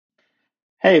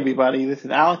Hey everybody, this is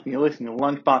Alex and you're listening to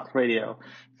Lunchbox Radio.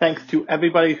 Thanks to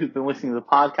everybody who's been listening to the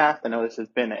podcast. I know this has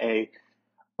been a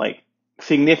like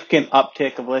significant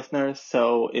uptick of listeners,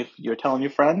 so if you're telling your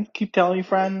friends, keep telling your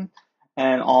friends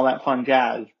and all that fun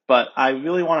jazz. But I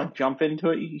really want to jump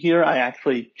into it here. I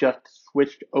actually just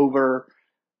switched over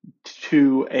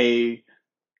to a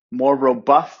more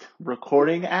robust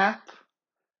recording app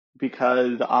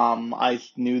because I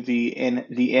knew the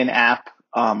in-app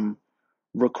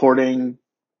recording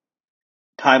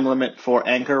time limit for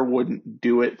Anchor wouldn't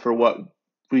do it for what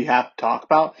we have to talk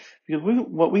about, because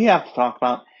what we have to talk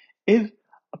about is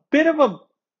a bit of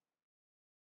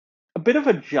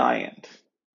a giant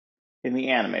in the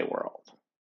anime world,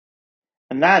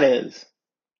 and that is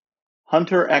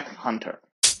Hunter x Hunter.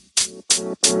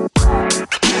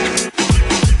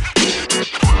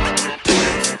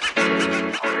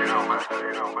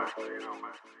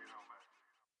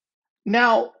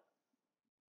 Now,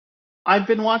 I've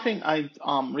been watching. I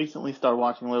recently started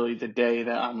watching literally the day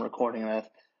that I'm recording this.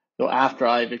 So after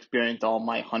I've experienced all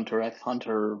my Hunter x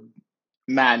Hunter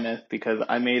madness, because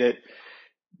I made it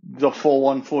the full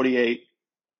 148.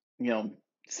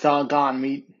 Saw Gon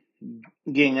meet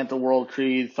Ging at the World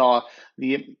Tree. Saw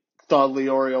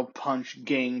Leorio punch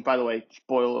Ging. By the way,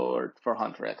 spoiler alert for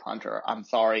Hunter x Hunter. I'm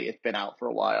sorry, it's been out for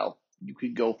a while. You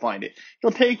can go find it.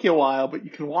 It'll take you a while, but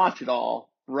you can watch it all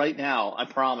right now. I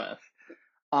promise.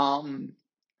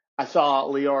 I saw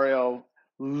Leorio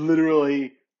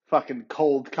literally fucking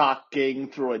cold cock Ging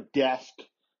through a desk.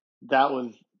 That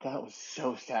was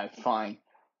so satisfying.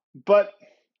 But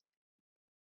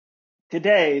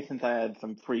today, since I had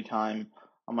some free time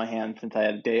on my hands, since I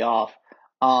had a day off,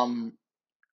 um,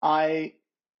 I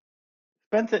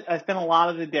I spent a lot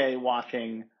of the day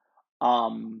watching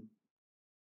um,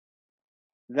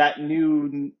 that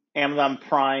new Amazon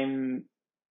Prime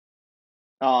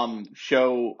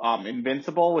show,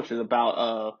 Invincible, which is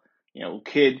about a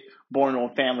kid born to a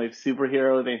family of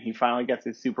superheroes, and he finally gets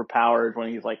his superpowers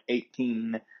when he's like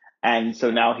 18, and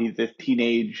so now he's this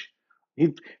teenage.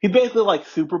 He's basically like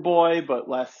Superboy, but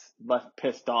less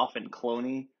pissed off and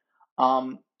cloney.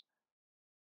 Um,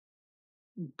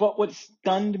 but what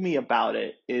stunned me about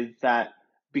it is that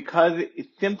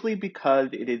simply because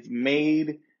it is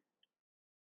made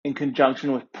in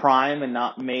conjunction with Prime and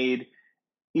not made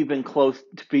even close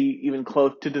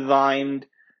to designed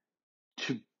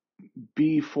to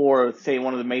be for, say,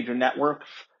 one of the major networks,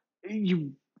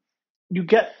 you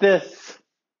get this,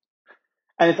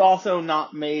 and it's also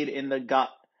not made in the gut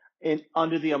in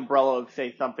under the umbrella of,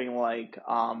 say, something like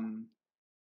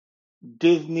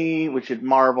Disney, which is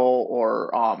Marvel,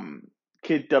 or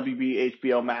Kids WB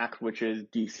HBO Max, which is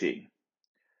DC.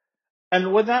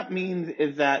 And what that means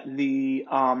is that the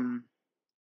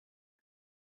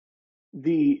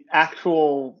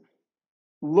actual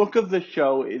look of the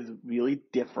show is really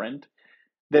different.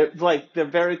 They're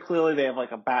very clearly, they have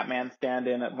like a Batman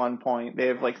stand-in at one point. They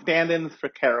have like stand-ins for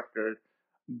characters,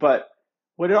 but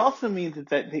what it also means is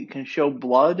that they can show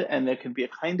blood, and there can be a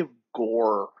kind of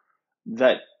gore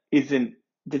that isn't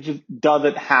that just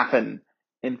doesn't happen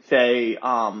in, say,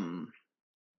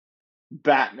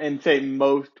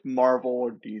 most Marvel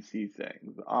or DC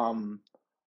things.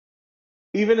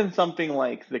 Even in something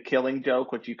like The Killing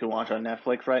Joke, which you can watch on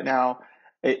Netflix right now,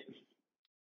 it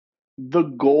the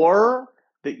gore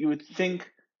that you would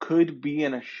think could be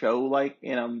in a show, like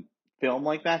in a film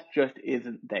like that, just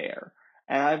isn't there.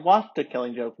 And I watched The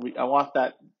Killing Joke. I watched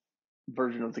that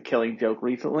version of The Killing Joke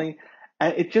recently,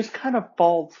 and it just kind of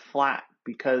falls flat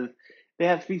because they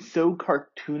have to be so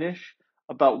cartoonish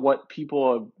about what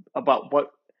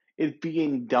is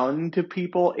being done to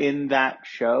people in that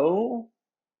show,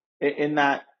 in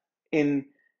in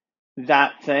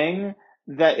that thing,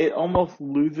 that it almost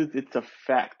loses its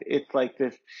effect. It's like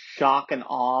this shock and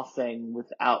awe thing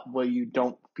without where you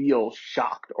don't feel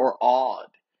shocked or awed.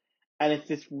 And it's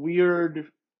this weird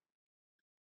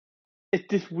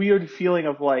feeling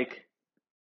of like,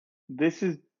 this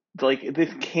is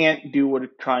this can't do what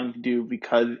it's trying to do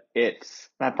because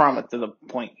I promise there's a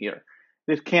point here.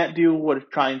 This can't do what it's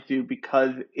trying to do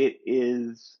because it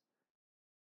is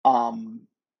um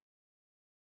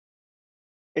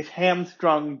it's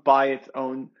hamstrung by its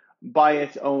own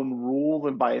rules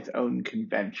and by its own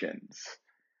conventions.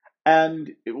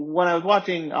 And when I was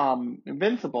watching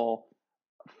Invincible,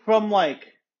 from like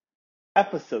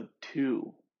episode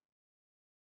 2,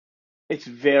 it's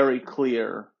very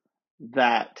clear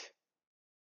that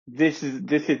this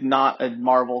is not a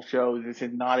Marvel show. This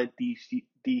is not a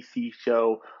DC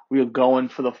show. We are going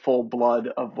for the full blood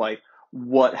of like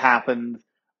what happens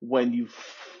when you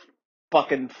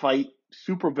fucking fight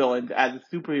supervillains as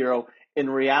a superhero in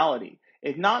reality.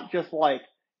 It's not just like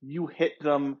you hit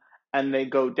them and they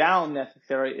go down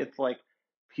necessarily. It's like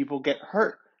people get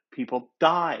hurt, people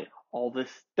die, all this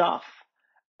stuff.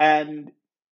 And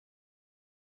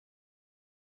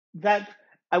that,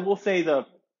 I will say, the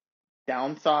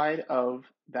downside of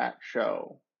that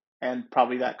show and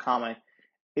probably that comic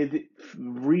is it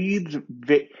reads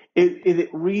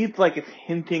like it's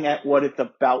hinting at what it's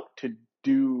about to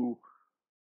do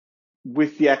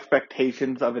with the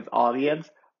expectations of its audience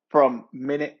from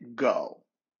minute go.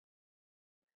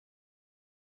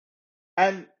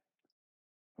 And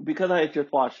because I had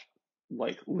just watched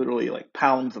like literally like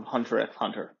pounds of Hunter x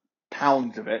Hunter,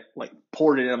 pounds of it, like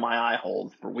poured it in my eye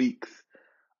holes for weeks.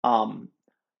 Um,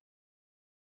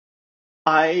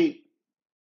 I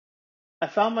I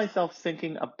found myself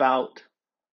thinking about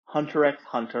Hunter x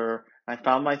Hunter. I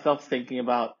found myself thinking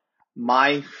about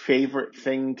my favorite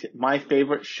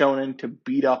shonen to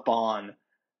beat up on,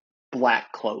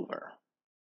 Black Clover.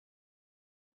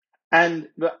 And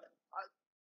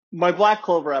my Black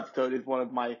Clover episode is one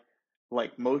of my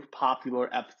like most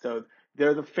popular episodes.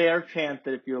 There's a fair chance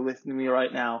that if you're listening to me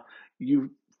right now,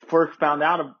 you first found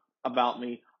out about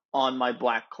me on my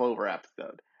Black Clover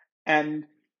episode. And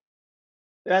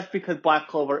that's because Black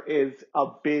Clover is a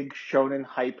big shonen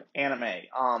hype anime.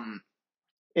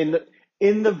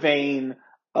 In the vein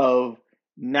of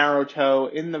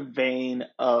Naruto, in the vein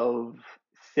of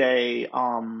say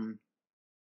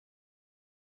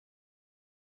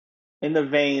in the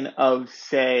vein of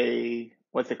say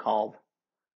what's it called?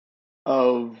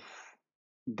 Of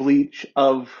Bleach,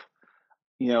 of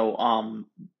you know,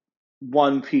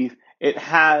 One Piece. It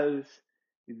has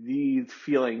these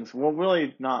feelings. Well,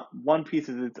 really not. One Piece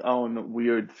is its own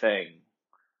weird thing,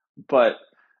 but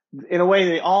in a way,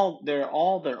 they're all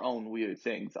their own weird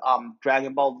things.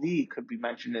 Dragon Ball Z could be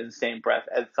mentioned in the same breath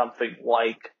as something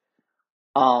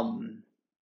um,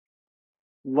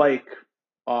 like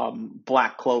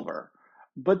Black Clover.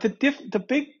 But the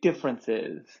big difference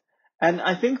is, and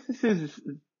I think this is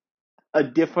a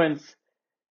difference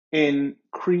in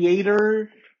creators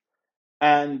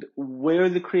and where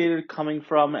the creator is coming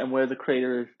from and what the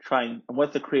creator is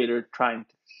trying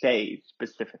to say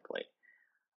specifically.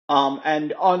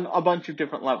 And on a bunch of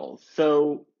different levels.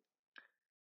 So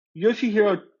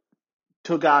Yoshihiro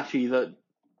Togashi,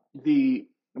 the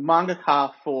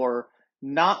mangaka for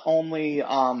not only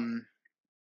Hunter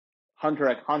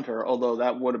x Hunter, although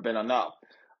that would have been enough,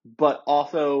 but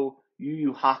also Yu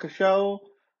Yu Hakusho,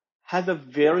 has a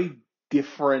very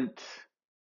different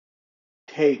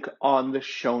take on the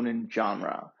shonen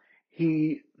genre.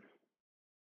 He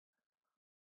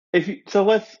if you so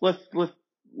let's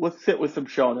sit with some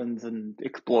shonens and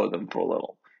explore them for a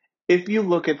little. If you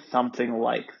look at something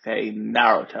like say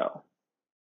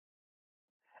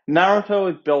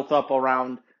Naruto is built up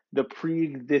around the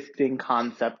pre-existing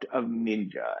concept of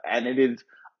ninja, and it is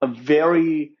a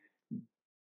very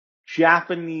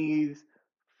Japanese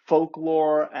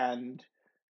folklore and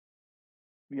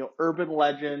urban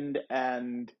legend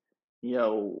and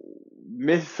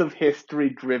myths of history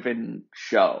driven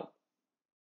show.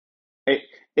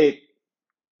 It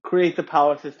creates a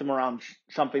power system around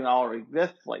something that already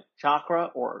exists, like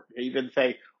chakra, or even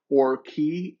say or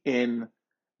ki in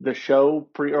the show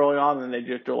pretty early on, and they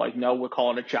just are like, no, we're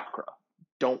calling it chakra.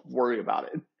 Don't worry about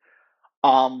it.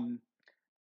 Um,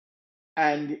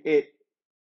 and it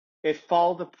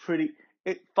followed a pretty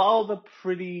it followed a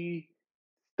pretty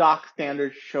stock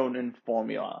standard shonen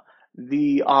formula.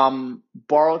 The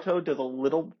Boruto does a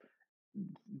little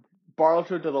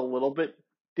bit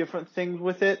different things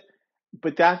with it,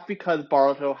 but that's because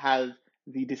Boruto has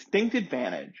the distinct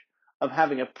advantage of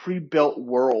having a pre-built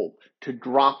world to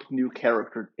drop new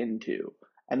characters into.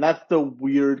 And that's the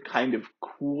weird kind of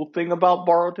cool thing about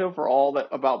Boruto, for all that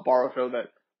about Boruto that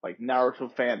like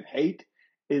Naruto fans hate,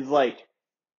 is like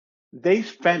they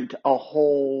spent a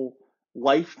whole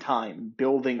lifetime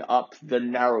building up the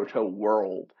Naruto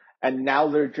world, and now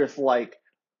they're just like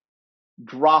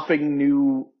dropping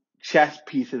new chess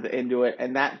pieces into it,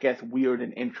 and that gets weird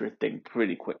and interesting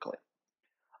pretty quickly.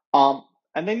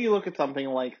 And then you look at something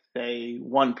like, say,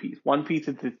 One Piece. One Piece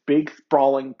is this big,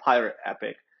 sprawling pirate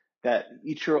epic that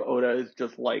Ichiro Oda is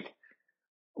just like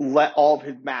let all of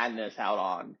his madness out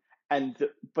on.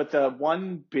 But the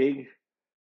one big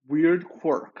weird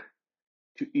quirk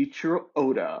to Ichiro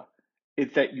Oda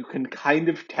is that you can kind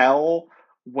of tell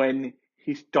when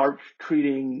he starts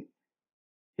treating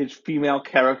his female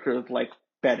characters like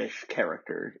fetish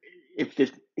characters, if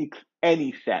this makes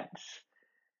any sense.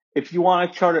 If you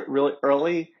want to chart it really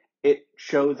early, it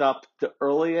shows up the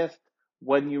earliest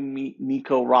when you meet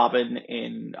Nico Robin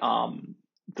in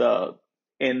the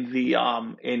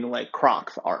in like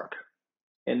Croc's arc.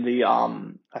 in the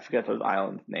I forget those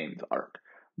islands names arc,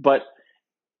 but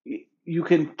you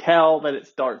can tell that it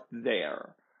starts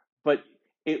there, but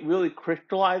it really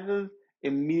crystallizes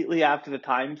immediately after the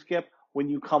time skip when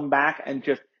you come back and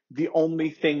just the only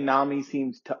thing Nami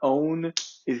seems to own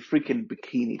is freaking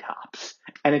bikini tops,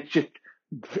 and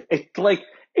it's like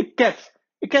it gets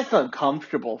it gets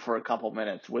uncomfortable for a couple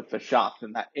minutes with the shots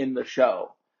in the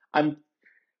show. I'm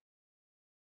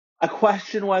I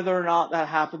question whether or not that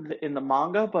happens in the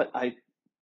manga, but I'm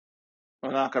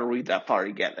not going to read that far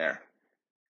to get there.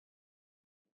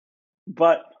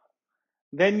 But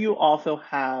then you also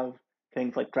have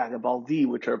things like Dragon Ball Z,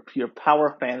 which are pure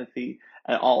power fantasy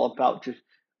and all about just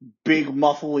big,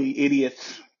 muscly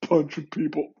idiots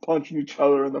punching each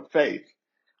other in the face.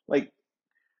 Like,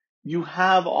 you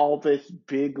have all this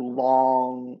big,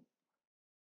 long,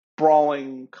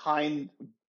 brawling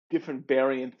different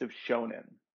variants of shonen.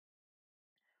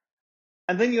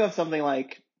 And then you have something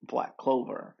like Black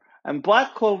Clover. And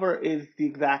Black Clover is the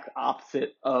exact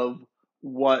opposite of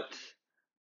what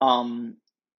um,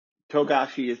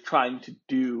 Togashi is trying to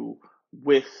do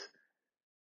with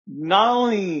not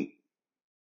only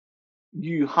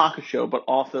Yu Yu Hakusho, but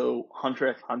also Hunter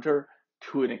x Hunter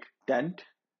to an extent.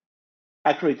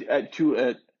 Actually,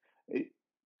 to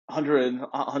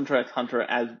Hunter x Hunter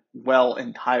as well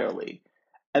entirely.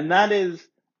 And that is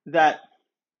that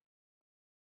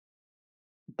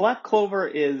Black Clover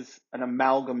is an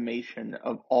amalgamation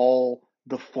of all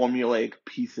the formulaic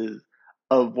pieces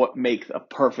of what makes a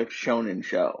perfect shonen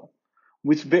show,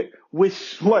 with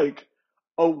like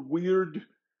a weird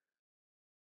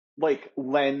like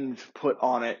lens put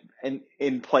on it, and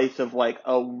in place of like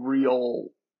a real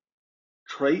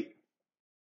trait.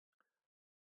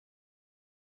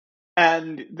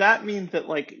 And that means that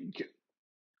like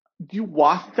you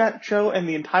watch that show, and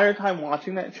the entire time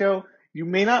watching that show, you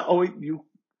may not always you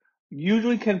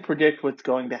usually can predict what's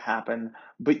going to happen,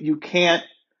 but you can't.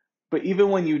 But even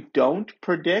when you don't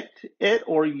predict it,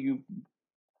 or you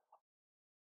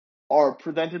are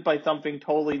presented by something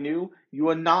totally new, you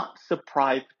are not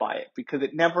surprised by it because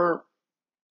it never.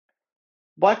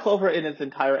 Black Clover in its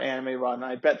entire anime run,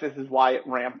 I bet this is why it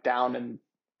ramped down and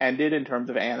ended in terms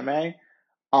of anime.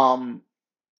 Um,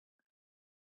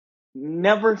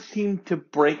 Never seemed to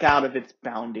break out of its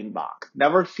bounding box.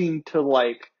 Never seemed to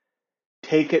like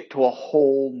take it to a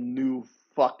whole new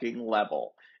fucking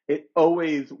level. It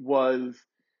always was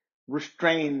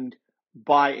restrained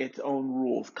by its own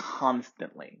rules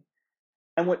constantly.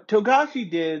 And what Togashi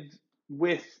did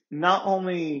with not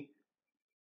only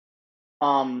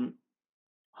um,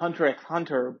 Hunter x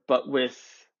Hunter, but with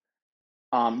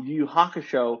Yu Yu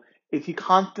Hakusho, is he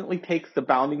constantly takes the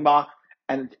bounding box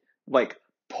and like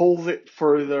pulls it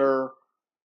further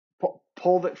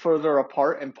pulled it further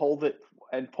apart and pulled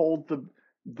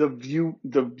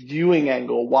the viewing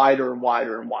angle wider and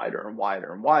wider and wider and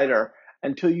wider and wider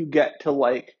until you get to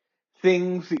like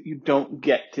things that you don't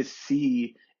get to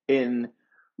see in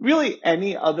really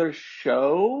any other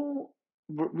show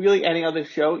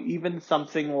even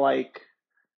something like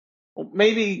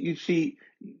maybe you see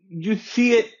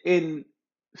it in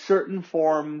certain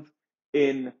forms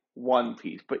in One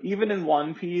Piece, but even in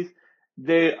One Piece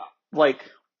they like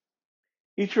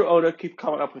Ichiro Oda keeps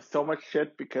coming up with so much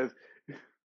shit because,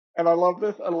 and I love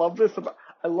this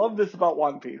about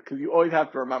One Piece because you always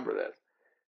have to remember this.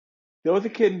 There was a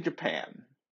kid in Japan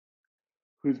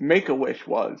whose make-a-wish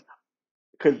was,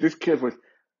 because this kid was,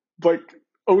 like,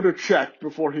 Oda checked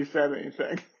before he said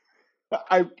anything.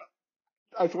 I,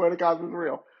 I swear to God this is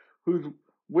real. Whose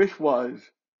wish was,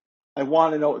 I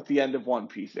want to know what the end of One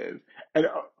Piece is. And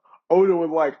Oda was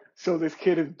like, so this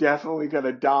kid is definitely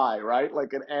gonna die, right?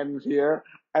 Like it ends here.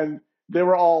 And they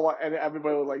were all, and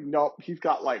everybody was like, nope, he's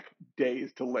got like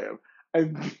days to live.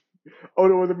 And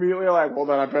Oda was immediately like, well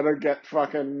then I better get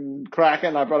fucking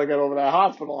cracking. I better get over to that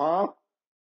hospital,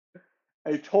 huh?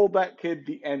 And he told that kid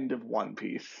the end of One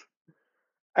Piece.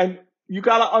 And you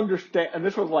gotta understand, and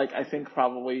this was like, I think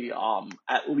probably,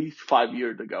 at least 5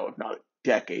 years ago, if not a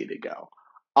decade ago.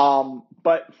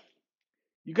 But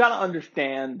you got to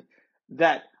understand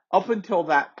that up until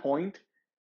that point,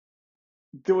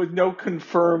 there was no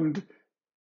confirmed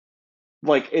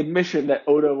like admission that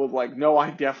Oda was like, no, I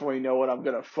definitely know what I'm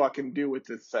gonna fucking do with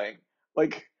this thing.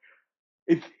 Like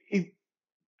it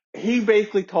he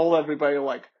basically told everybody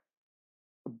like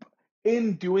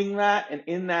in doing that and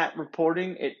in that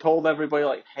reporting, it told everybody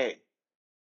like, hey,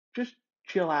 just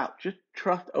chill out, just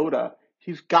trust Oda.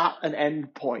 He's got an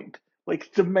end point.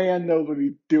 Like the man knows what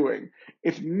he's doing.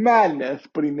 It's madness,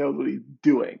 but he knows what he's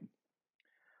doing.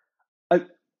 Uh,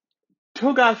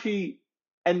 Togashi,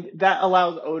 and that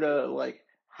allows Oda like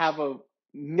have a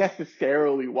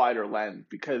necessarily wider lens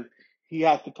because he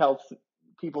has to tell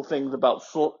people things about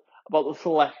the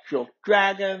celestial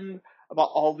dragon, about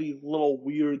all these little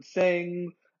weird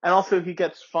things, and also he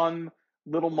gets fun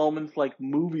little moments like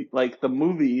the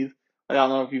movies. I don't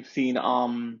know if you've seen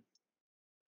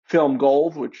Film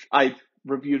Gold, which I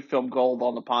reviewed Film Gold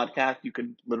on the podcast. You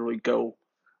can literally go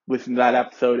listen to that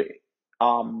episode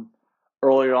um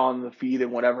earlier on in the feed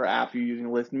and whatever app you're using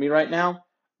to listen to me right now.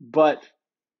 But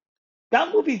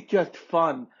that movie's just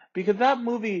fun because that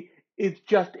movie is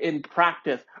just in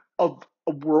practice of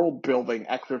a world building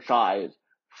exercise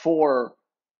for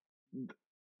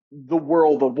the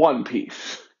world of One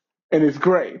Piece. And it's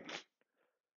great.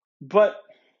 But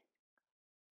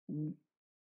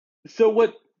so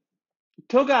what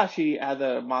Togashi as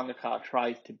a mangaka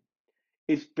tries to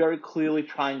is very clearly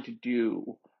trying to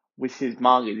do with his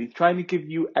manga. He's trying to give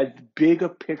you as big a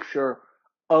picture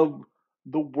of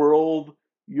the world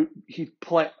he's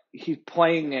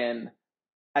playing in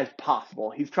as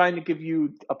possible. He's trying to give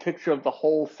you a picture of the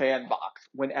whole sandbox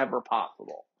whenever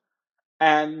possible.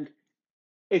 And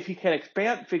if he can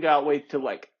figure out ways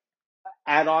to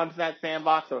add on to that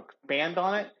sandbox or expand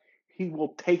on it, he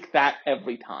will take that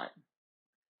every time.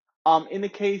 In the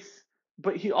case,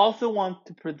 but he also wants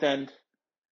to present,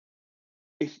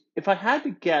 if I had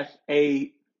to guess,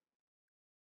 a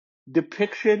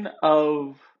depiction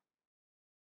of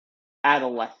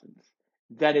adolescence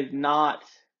that is not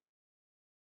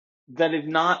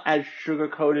as sugar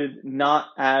coated, not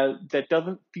as that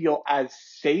doesn't feel as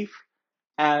safe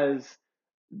as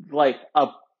like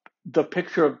the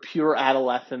picture of pure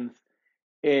adolescence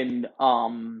in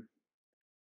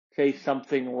say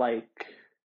something like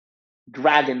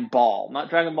Dragon Ball, not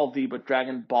Dragon Ball Z, but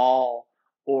Dragon Ball,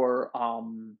 or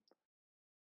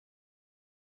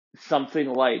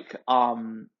something like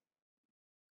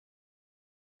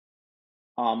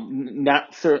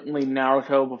certainly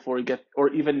Naruto before he gets, or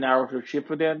even Naruto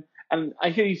Shippuden. And I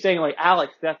hear you saying like,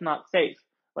 Alex, that's not safe.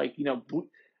 Like,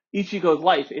 Ichigo's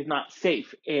life is not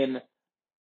safe in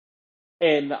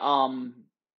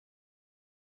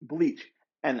Bleach.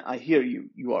 And I hear you.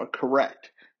 You are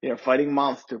correct. They're fighting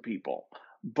monster people,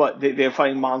 but they're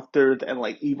fighting monsters and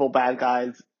like evil bad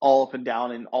guys all up and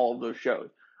down in all of those shows.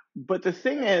 But the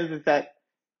thing is that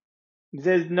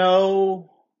there's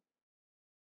no,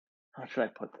 how should I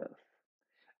put this?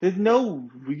 There's no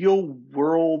real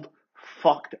world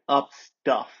fucked up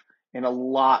stuff in a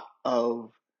lot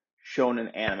of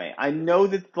shonen anime. I know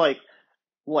that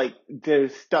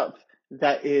there's stuff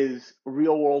that is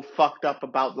real world fucked up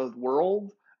about those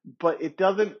worlds, but it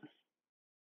doesn't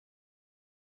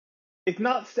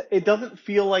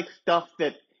feel like stuff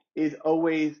that is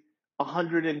always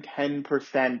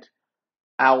 110%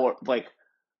 our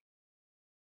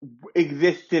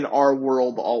exists in our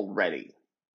world already.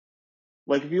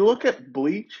 Like if you look at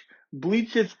Bleach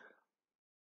is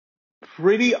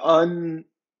pretty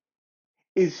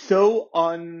is so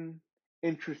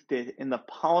uninterested in the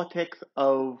politics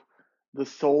of the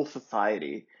Soul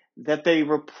Society that they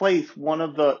replace two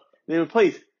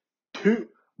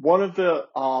one of the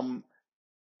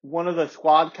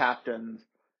squad captains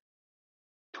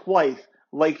twice,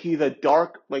 like he's a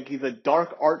dark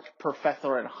arts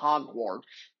professor at Hogwarts.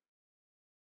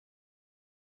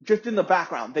 Just in the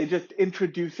background, they just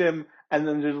introduce him, and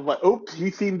then they're just like, "Oops,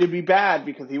 he seemed to be bad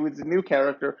because he was a new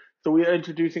character, so we are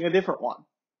introducing a different one."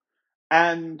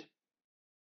 And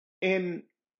in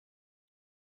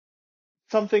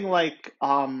something like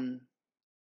something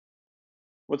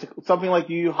like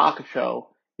Yu Yu Hakusho,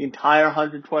 the entire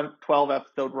 112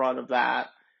 episode run of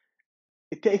that,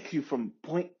 it takes you from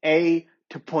point A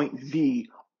to point Z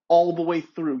all the way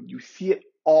through. You see it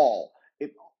all.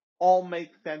 It all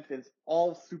makes sense. It's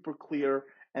all super clear,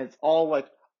 and it's all like,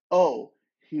 oh,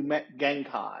 he met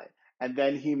Genkai, and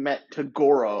then he met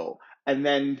Toguro, and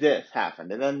then this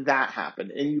happened, and then that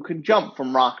happened, and you can jump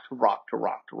from rock to rock to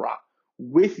rock to rock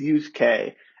with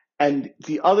Yusuke. And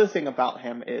the other thing about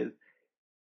him is,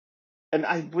 and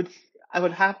I would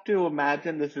have to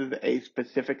imagine this is a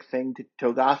specific thing to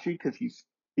Togashi because he's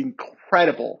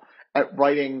incredible at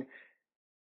writing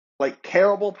like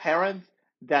terrible parents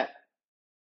that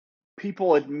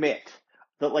people admit,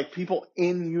 that like people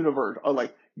in universe are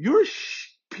like, you're a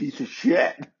piece of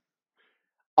shit.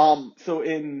 So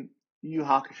in Yu Yu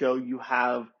Hakusho, you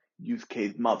have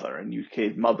Yusuke's mother, and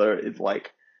Yusuke's mother is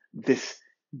like this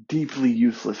deeply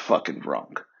useless fucking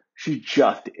drunk. She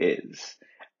just is.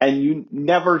 And you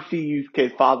never see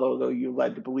Yusuke's father, although you're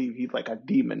led to believe he's like a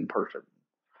demon person.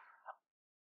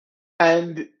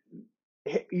 And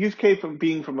Yusuke, from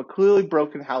being from a clearly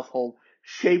broken household,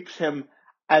 shapes him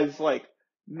as like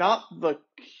not the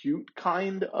cute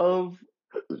kind of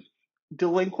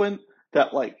delinquent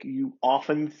that like you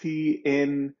often see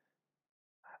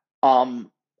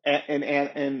um in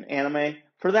anime.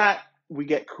 For that, we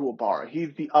get Kuwabara.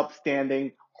 He's the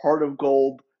upstanding, heart of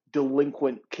gold,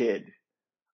 delinquent kid.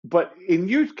 But in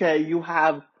Yusuke, you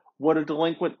have what a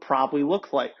delinquent probably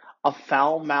looks like: a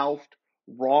foul-mouthed,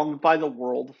 wronged by the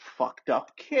world, fucked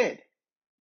up kid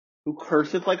who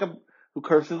curses like a who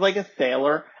curses like a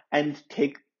sailor and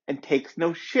takes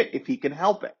no shit if he can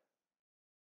help it.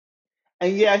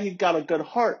 And yeah, he's got a good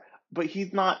heart, but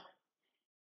he's not.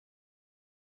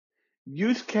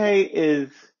 Yusuke is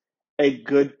a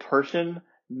good person,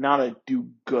 not a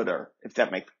do-gooder, if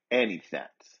that makes any sense.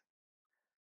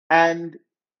 And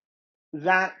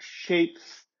that shapes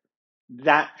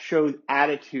that show's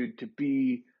attitude to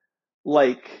be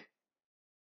like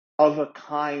of a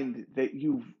kind that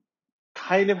you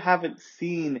kind of haven't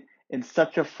seen in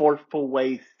such a forceful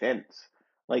way since.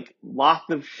 Like lots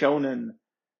of shonen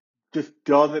just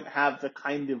doesn't have the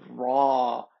kind of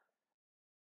raw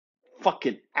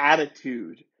fucking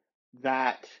attitude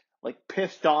that like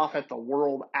pissed off at the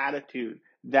world attitude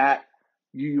that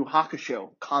Yu Yu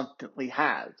Hakusho constantly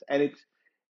has, and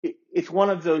it's one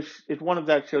of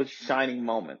that show's shining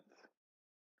moments.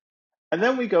 And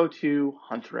then we go to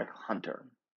Hunter x Hunter,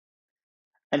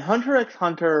 and Hunter x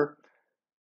Hunter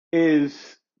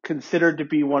is considered to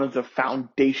be one of the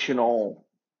foundational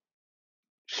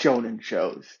shonen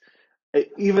shows,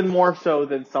 even more so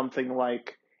than something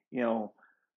like you know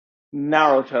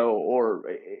Naruto, or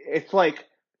it's like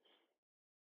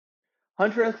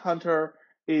Hunter x Hunter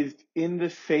is in the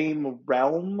same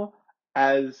realm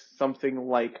as something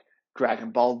like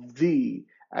Dragon Ball Z,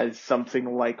 as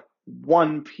something like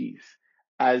One Piece,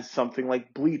 as something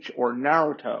like Bleach or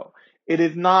Naruto. It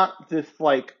is not this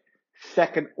like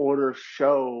second order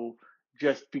show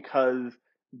just because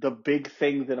the big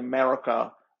things in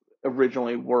America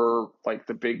originally were like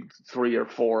the big three or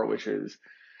four, which is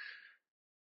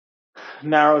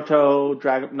Naruto,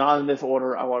 Dragon, not in this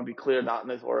order. I want to be clear, not in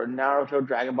this order. Naruto,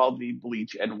 Dragon Ball Z,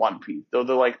 Bleach, and One Piece. Those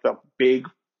are like the big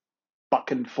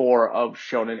fucking four of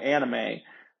shonen anime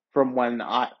from when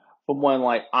I, from when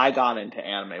like I got into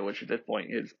anime, which at this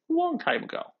point is a long time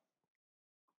ago.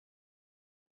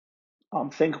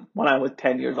 Think when I was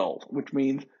 10 years old, which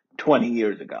means 20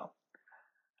 years ago.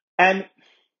 And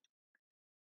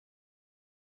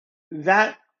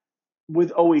that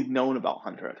was always known about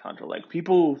Hunter x Hunter. Like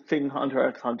people who sing Hunter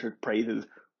x Hunter praises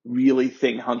really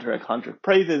sing Hunter x Hunter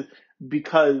praises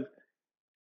because,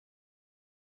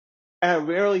 and I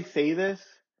rarely say this,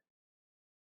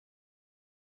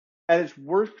 at its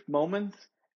worst moments,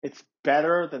 it's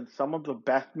better than some of the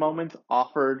best moments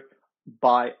offered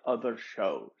by other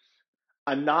shows.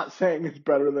 I'm not saying it's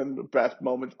better than the best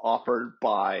moments offered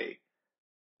by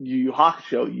Yu Yu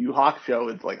Hakusho. Yu Yu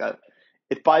Hakusho is like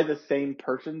it's by the same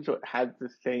person, so it has the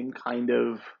same kind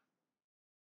of,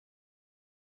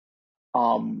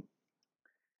 um,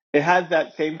 it has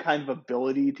that same kind of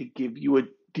ability to give you a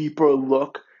deeper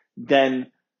look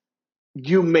than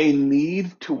you may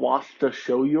need to watch the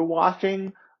show you're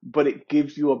watching, but it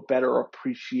gives you a better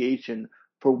appreciation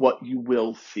for what you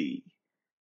will see.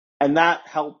 And that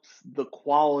helps the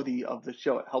quality of the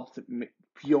show. It helps it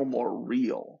feel more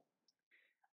real.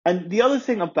 And the other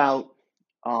thing about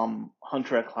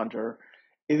Hunter x Hunter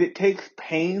is it takes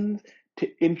pains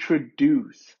to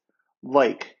introduce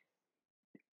like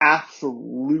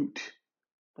absolute,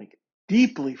 like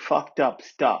deeply fucked up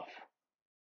stuff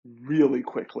really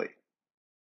quickly.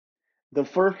 The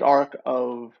first arc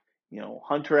of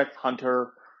Hunter x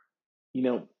Hunter, you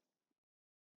know,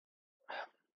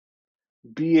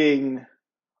 being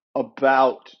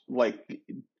about like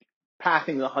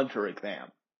passing the Hunter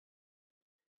exam,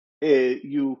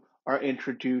 you are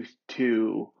introduced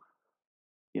to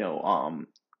you know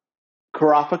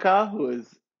Kurapika, who is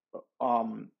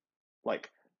um like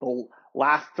the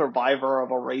last survivor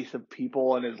of a race of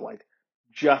people and is like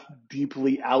just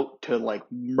deeply out to like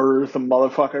murder some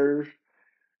motherfuckers.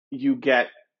 You get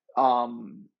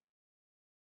um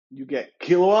you get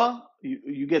Killua.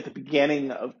 You get the beginning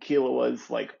of Killua's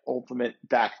like ultimate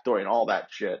backstory and all that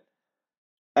shit.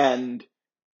 And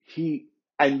he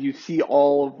and you see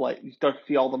all of like you start to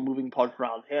see all the moving parts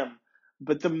around him.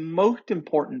 But the most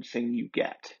important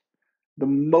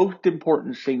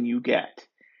thing you get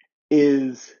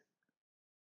is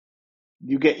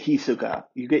you get Hisoka.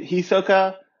 You get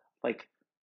Hisoka like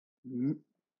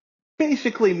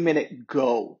basically minute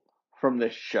go from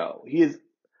this show. He is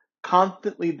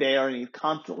constantly there and he's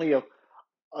constantly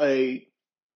a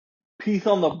piece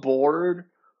on the board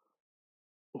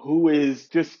who is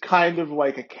just kind of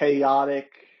like a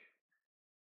chaotic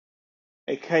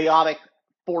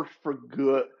force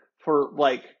for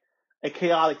like a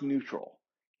chaotic neutral.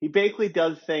 He basically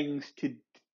does things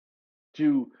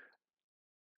to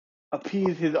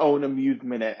appease his own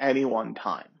amusement at any one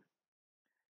time.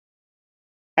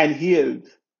 And he is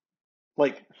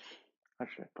like, how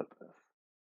should I put this?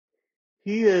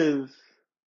 He is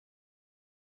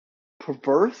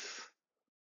perverse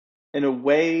in a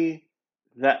way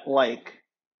that like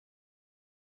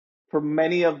for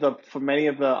many of the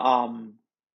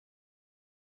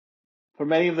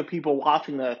people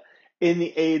watching this in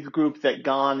the age group that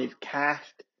Gon is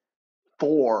cast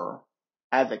for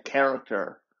as a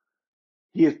character,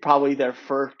 he is probably their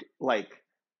first like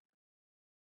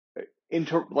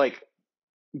like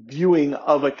viewing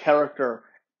of a character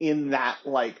in that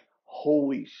like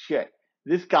holy shit.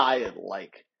 This guy is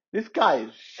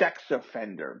sex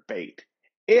offender bait.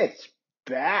 It's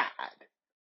bad.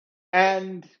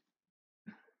 And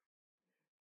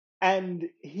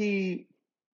he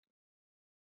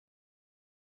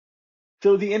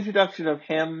so the introduction of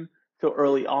him so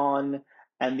early on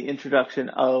and the introduction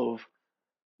of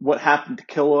what happened to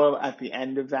Killua at the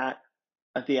end of that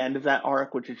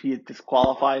arc, which is he is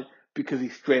disqualified because he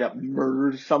straight up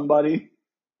murdered somebody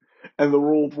and the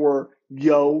rules were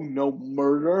yo, no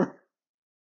murder.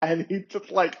 And he's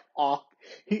just like off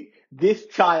this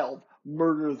child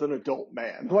murders an adult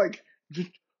man. Like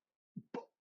just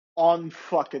on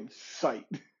fucking sight.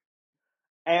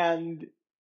 And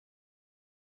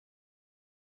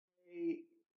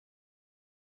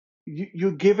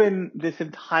you're given this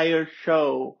entire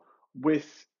show with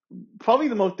probably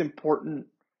the most important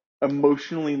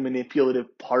emotionally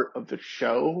manipulative part of the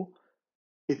show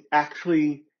is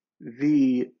actually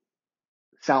the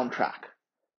soundtrack.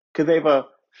 Because they have a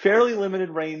fairly limited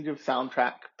range of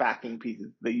soundtrack backing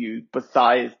pieces they use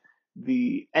besides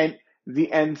the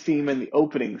end theme and the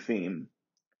opening theme.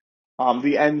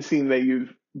 The end theme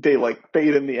they like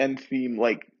fade in the end theme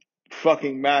like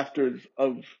fucking masters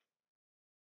of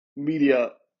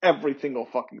media every single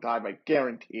fucking time. I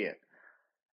guarantee it.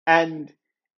 And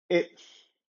it's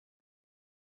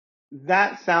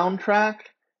that soundtrack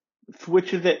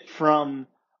switches it from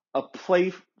a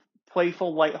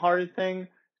playful, lighthearted thing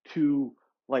to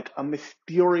like a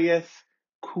mysterious,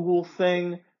 cool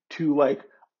thing to like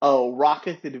a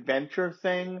raucous adventure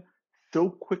thing so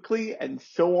quickly and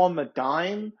so on the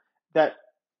dime that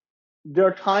there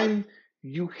are times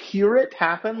you hear it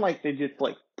happen, like they just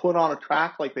like put on a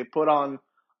track, like they put on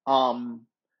um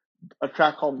a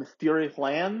track called Mysterious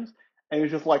Lands, and you're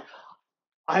just like,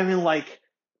 I'm in like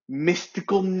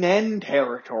mystical Nen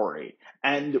territory,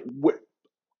 and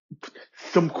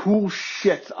some cool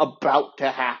shit's about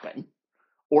to happen,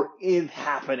 or is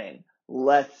happening.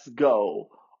 Let's go.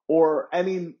 Or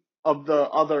any of the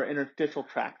other interstitial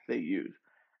tracks they use.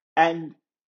 And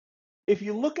if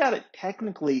you look at it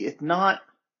technically, it's not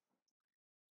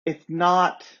it's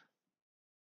not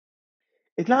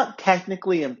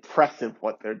technically impressive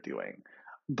what they're doing,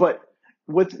 but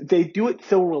they do it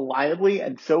so reliably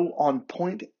and so on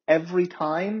point every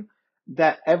time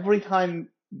that every time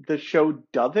the show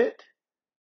does it,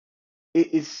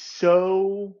 it is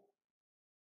so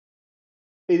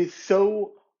it is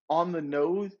so on the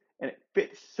nose and it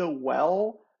fits so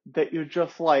well that you're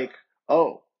just like,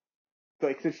 oh,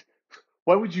 like this.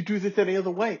 Why would you do this any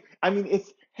other way? I mean,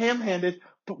 it's ham-handed,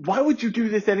 but why would you do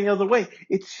this any other way?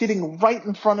 It's sitting right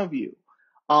in front of you.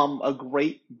 A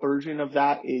great version of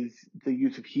that is the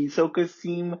use of Hisoka's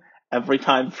theme every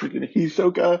time freaking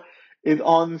Hisoka is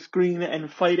on screen and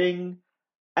fighting.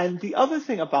 And the other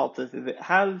thing about this is it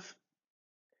has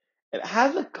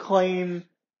a claim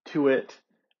to it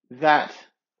that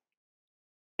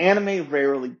anime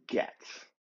rarely gets.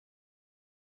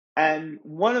 And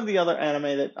one of the other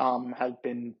anime that has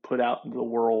been put out into the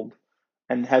world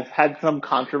and has had some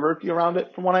controversy around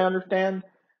it, from what I understand,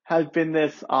 has been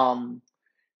this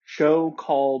show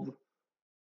called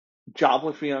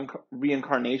Jobless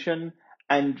Reincarnation.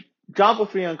 And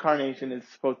Jobless Reincarnation is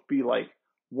supposed to be like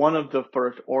one of the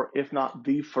first, or if not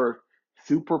the first,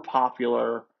 super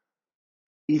popular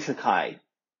isekai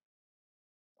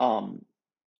um,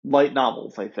 light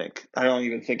novels, I think. I don't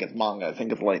even think it's manga, I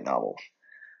think it's light novels.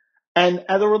 And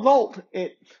as a result,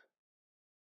 it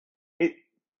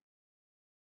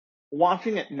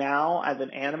watching it now as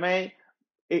an anime,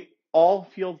 it all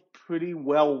feels pretty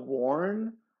well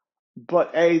worn.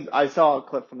 But I saw a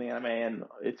clip from the anime and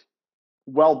it's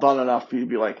well done enough for you to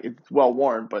be like, it's well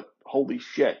worn, but holy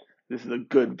shit, this is a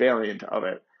good variant of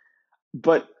it.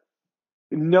 But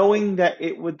knowing that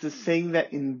it was the thing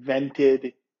that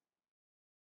invented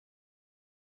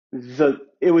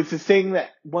it was the thing that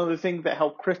one of the things that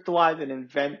helped crystallize and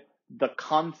invent the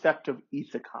concept of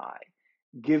isekai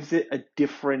gives it a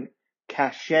different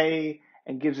cachet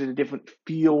and gives it a different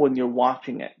feel when you're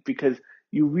watching it because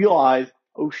you realize,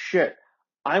 oh shit,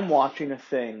 I'm watching a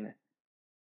thing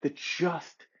that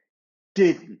just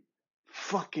didn't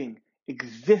fucking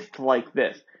exist like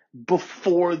this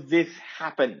before this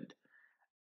happened.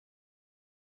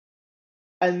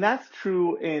 And that's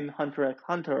true in Hunter x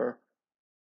Hunter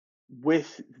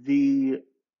with the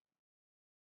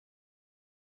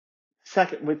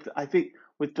I think,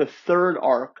 with the third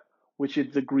arc, which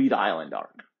is the Greed Island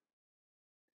arc.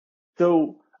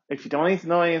 So, if you don't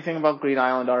know anything about Greed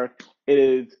Island arc,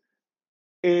 it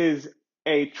is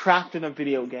a trapped in a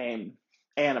video game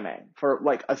anime for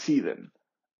like a season.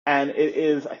 And it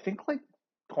is, I think, like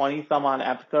 20 some odd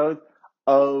episodes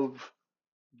of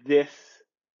this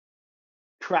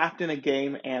trapped in a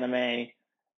game anime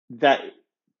that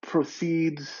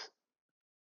proceeds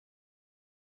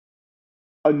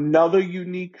another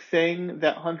unique thing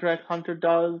that Hunter x Hunter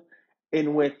does,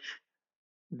 in which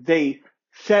they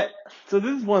set. So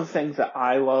this is one of the things that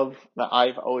I love, that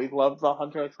I've always loved about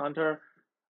Hunter x Hunter.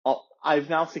 I've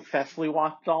now successfully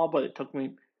watched all, but it took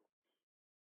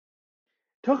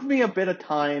me a bit of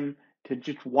time to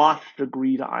just watch the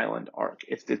Greed Island arc,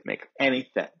 if this makes any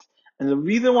sense. And the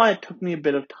reason why it took me a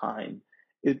bit of time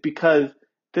is because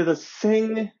there's a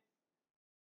thing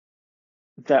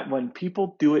that when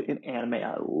people do it in anime,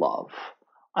 I love.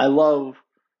 I love,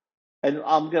 and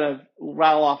I'm gonna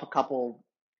rattle off a couple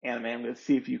anime. I'm gonna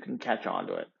see if you can catch on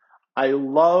to it. I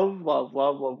love, love,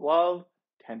 love, love, love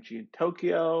Tenchi in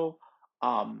Tokyo,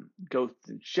 Ghost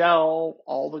in Shell,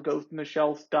 all the Ghost in the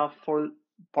Shell stuff for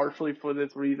partially for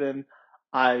this reason.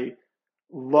 I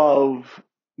love,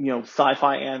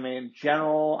 sci-fi anime in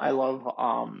general. I love,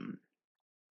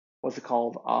 what's it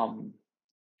called?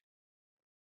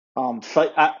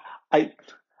 I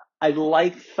I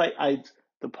like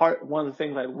the part. One of the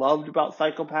things I loved about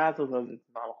Psychopaths, although there's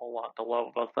not a whole lot to love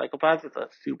about Psychopaths, it's a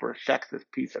super sexist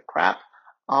piece of crap.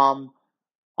 Um,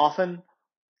 Often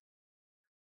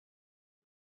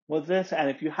was this, and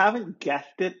if you haven't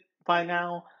guessed it by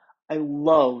now, I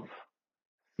love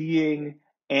seeing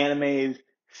animes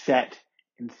set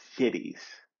in cities.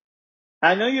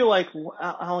 I know you're like,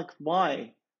 Alex,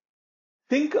 why?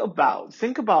 Think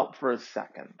about for a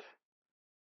second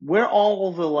where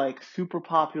all the like super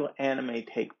popular anime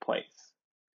take place.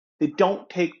 They don't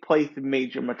take place in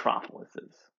major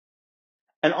metropolises.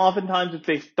 And oftentimes, if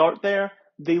they start there,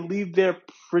 they leave there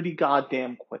pretty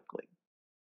goddamn quickly.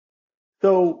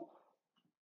 So,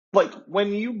 like,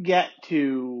 when you get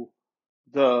to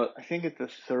I think it's the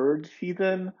third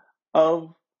season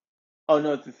of, oh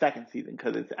no, it's the second season,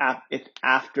 because it's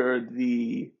after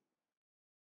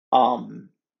um,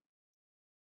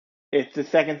 it's the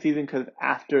second season because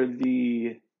after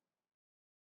the,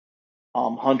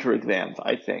 Hunter exams,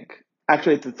 I think.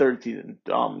 Actually, it's the third season.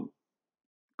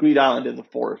 Greed Island is the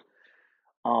fourth.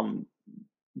 Um,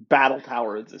 Battle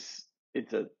Tower is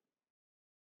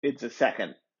it's a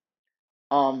second.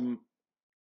 Um,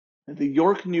 the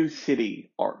York New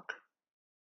City arc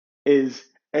is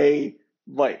a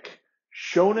like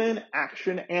shonen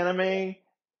action anime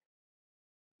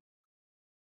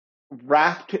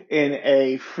wrapped in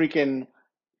a freaking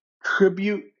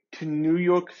tribute to New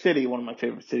York City, one of my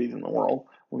favorite cities in the world,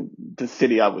 the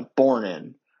city I was born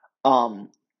in. Um,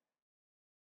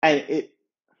 and it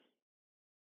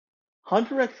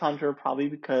Hunter x Hunter, probably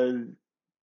because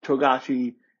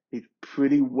Togashi is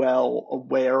pretty well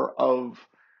aware of.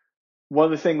 One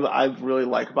of the things that I really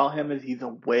like about him is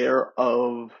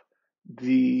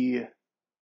the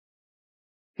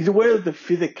he's aware of the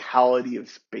physicality of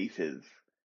spaces,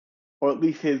 or at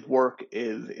least his work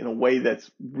is, in a way that's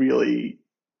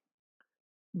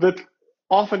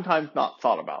oftentimes not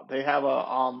thought about. They have a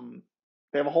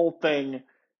whole thing,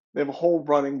 they have a whole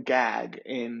running gag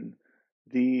in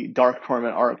the Dark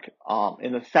Tournament arc,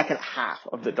 in the second half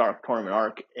of the Dark Tournament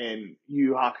arc in Yu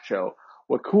Yu Hakusho,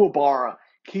 where Kuwabara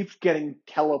keeps getting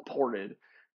teleported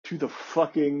to the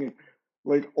fucking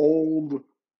like old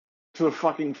to the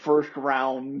fucking first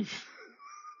round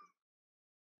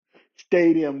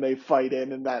stadium they fight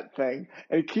in that thing,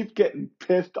 and he keeps getting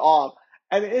pissed off.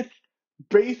 And it's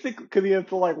basically because he has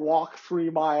to like walk 3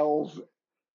 miles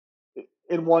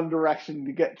in one direction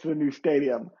to get to the new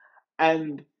stadium,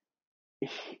 and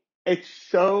it's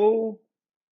so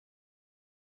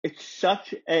it's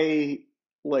such a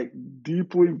like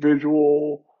deeply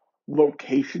visual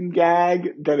location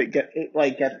gag that it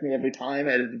like gets me every time,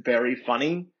 and it's very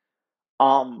funny.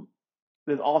 Um,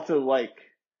 there's also like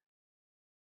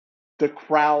the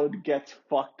crowd gets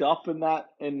fucked up in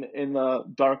the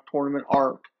Dark Tournament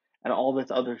arc and all this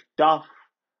other stuff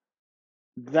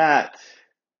that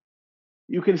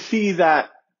you can see that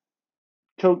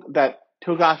that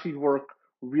Togashi's work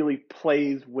really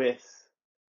plays with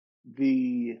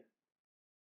the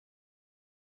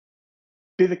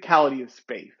physicality of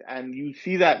space, and you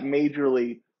see that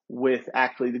majorly with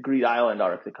actually the Greed Island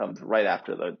arc that comes right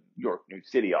after the York New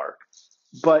City arc.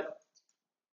 But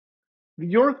the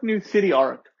York New City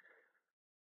arc,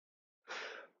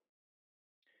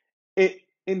 it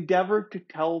endeavored to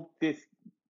tell this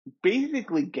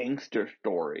basically gangster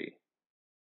story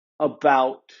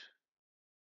about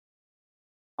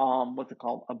what's it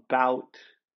called? About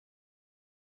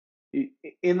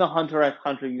in the Hunter x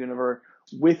Hunter universe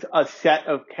with a set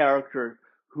of characters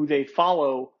who they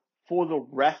follow for the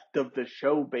rest of the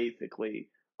show, basically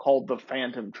called the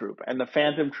Phantom Troop. And the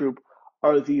Phantom Troop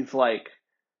are these like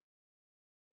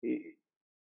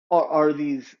are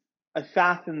these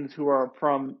assassins who are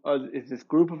from is this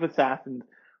group of assassins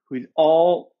who's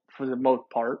all for the most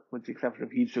part, with the exception of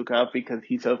Hisoka, because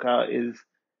Hisoka is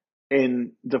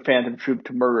in the Phantom Troop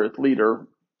to murder its leader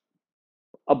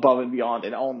above and beyond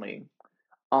and only.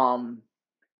 Um,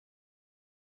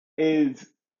 is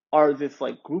are this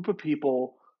like group of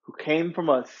people who came from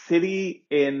a city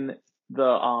in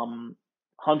the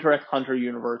Hunter x Hunter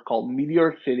universe called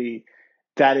Meteor City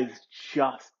that is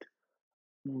just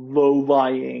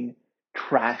low-lying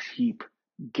trash heap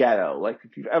ghetto. Like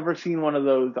if you've ever seen one of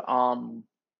those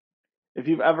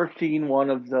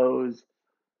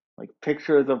like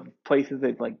pictures of places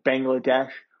in like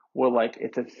Bangladesh where like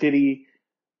it's a city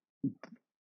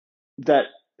that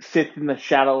sits in the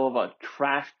shadow of a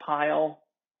trash pile,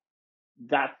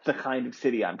 that's the kind of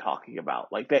city I'm talking about.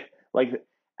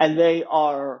 And they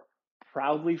are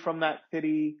proudly from that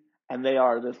city, and they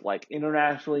are this like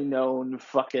internationally known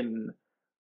fucking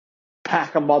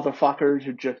pack of motherfuckers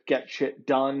who just get shit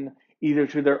done either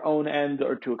to their own end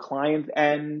or to a client's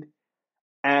end,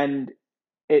 and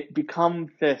it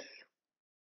becomes this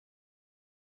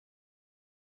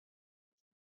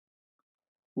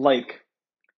like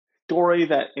story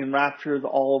that enraptures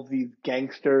all of these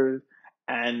gangsters,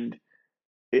 and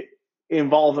it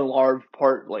involves in large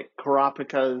part like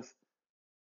Kurapika's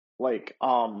like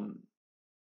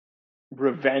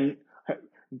revenge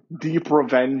deep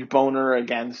revenge boner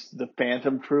against the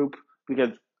Phantom Troop,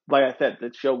 because like I said,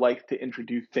 the show likes to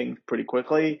introduce things pretty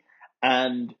quickly,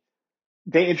 and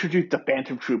they introduced the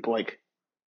Phantom Troop like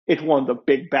it's one of the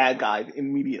big bad guys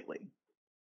immediately.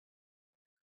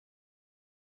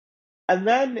 And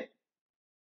then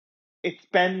it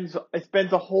spends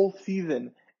a whole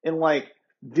season in like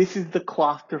this is the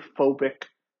claustrophobic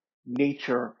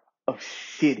nature of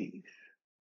cities.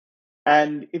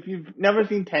 And if you've never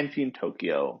seen Tenchi in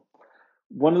Tokyo,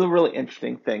 one of the really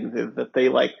interesting things is that they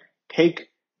like take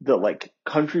the like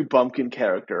country bumpkin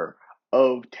character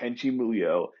of Tenchi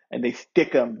Muyo and they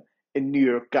stick him in New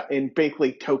York, in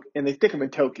basically Tokyo, and they stick him in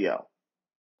Tokyo.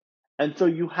 And so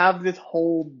you have this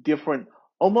whole different,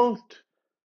 almost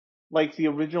like the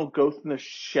original Ghost in the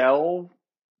Shell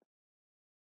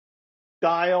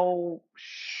style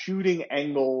shooting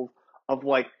angles of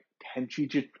like Tenchi,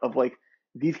 just of like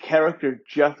these characters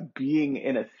just being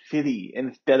in a city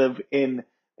instead of in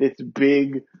this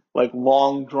big, like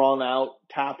long drawn out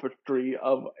tapestry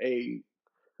of a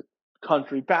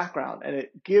country background. And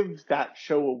it gives that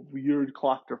show a weird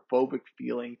claustrophobic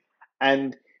feeling.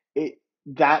 And it,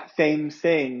 that same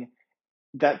thing,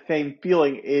 that same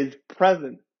feeling is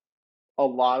present a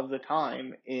lot of the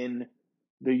time in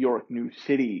the York New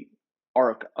City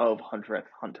arc of Hunter x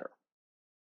Hunter.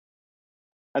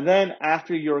 And then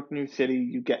after York New City,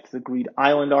 you get to the Greed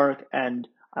Island arc, and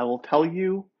I will tell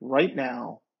you right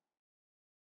now,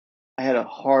 I had a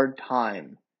hard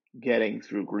time getting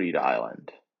through Greed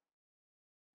Island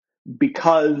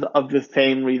because of the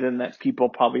same reason that people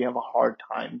probably have a hard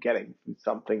time getting through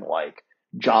something like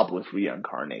Jobless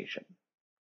Reincarnation.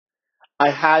 I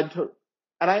had to,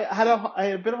 and I had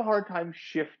a bit of a hard time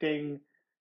shifting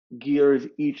gears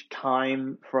each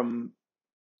time from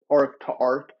arc to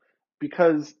arc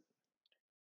because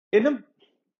in the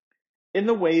in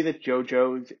the way that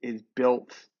JoJo's is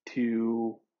built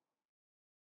to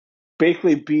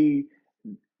basically be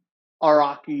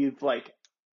Araki's like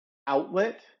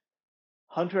outlet,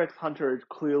 Hunter x Hunter is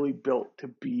clearly built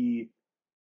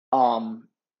um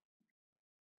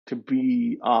to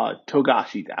be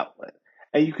Togashi's outlet.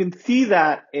 And you can see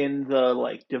that in the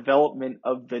like development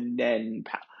of the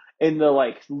in the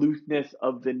like looseness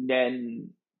of the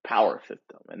Nen power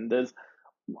system. And there's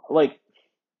like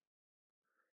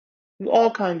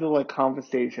all kinds of like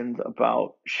conversations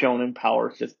about shonen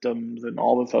power systems and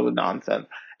all this other nonsense.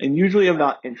 And usually I'm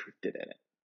not interested in it.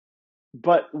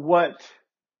 But what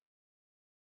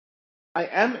I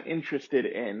am interested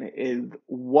in is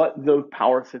what those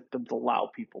power systems allow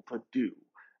people to do.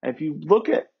 And if you look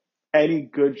at any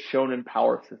good shonen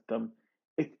power system,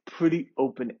 it's pretty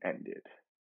open-ended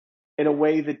in a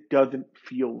way that doesn't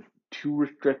feel too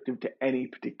restrictive to any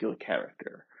particular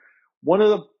character. One of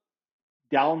the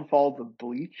downfalls of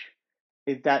Bleach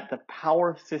is that the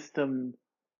power system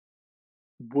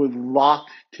was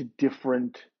locked to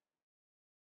different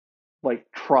like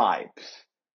tribes.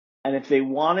 And if they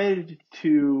wanted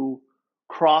to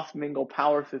cross mingle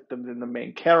power systems in the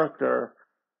main character,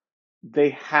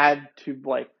 they had to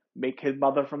like make his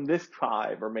mother from this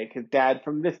tribe or make his dad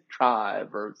from this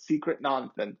tribe or secret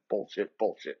nonsense bullshit,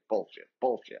 bullshit, bullshit,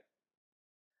 bullshit.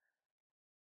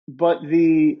 But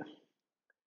the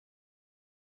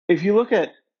if you look at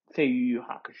say Yu Yu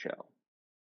Hakusho,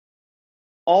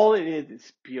 all it is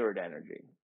spirit energy.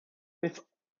 It's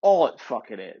all it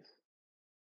fucking is.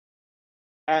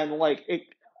 And like it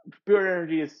spirit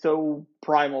energy is so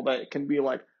primal that it can be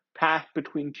like passed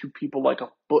between two people like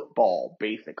a football,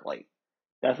 basically.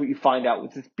 That's what you find out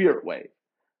with the spirit wave.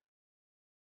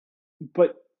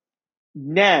 But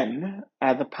Nen,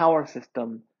 as a power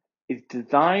system, is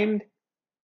designed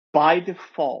by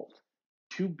default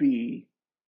to be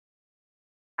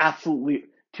absolutely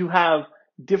to have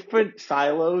different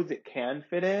silos it can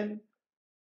fit in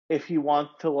if he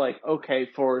wants to like okay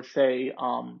for say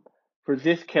for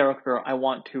this character I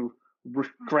want to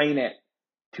restrain it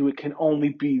to it can only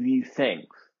be these things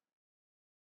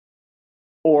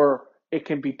or it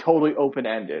can be totally open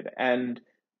ended and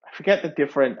I forget the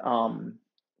different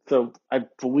so I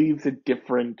believe the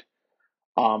different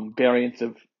variants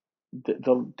of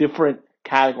the different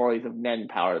categories of Nen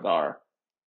powers are.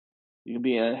 You can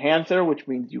be an enhancer, which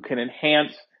means you can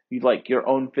enhance you like your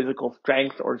own physical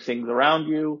strength or things around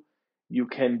you. You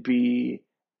can be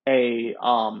a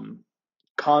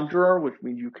conjurer, which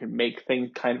means you can make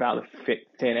things kind of out of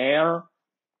thin air.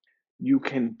 You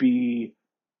can be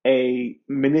a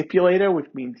manipulator, which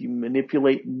means you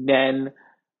manipulate Nen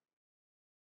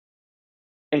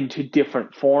into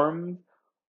different forms.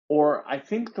 Or I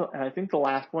think the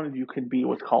last one is you can be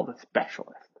what's called a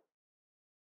specialist.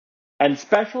 And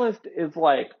specialist is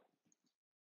like,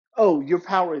 oh, your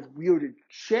power is weird as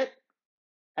shit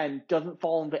and doesn't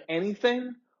fall into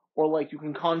anything, or like you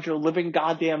can conjure living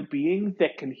goddamn beings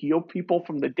that can heal people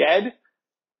from the dead.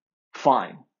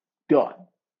 Fine, done.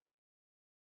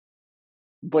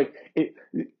 But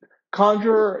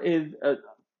conjurer is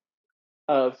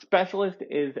a specialist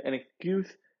is an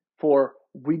excuse for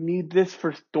we need this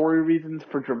for story reasons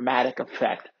for dramatic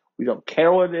effect. We don't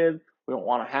care what it is. We don't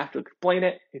want to have to explain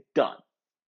it. It's done.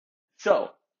 So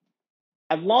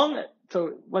as long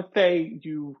so let's say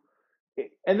you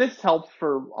and this helps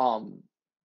for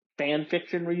fan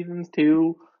fiction reasons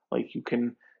too. Like you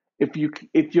can if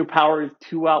your power is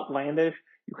too outlandish,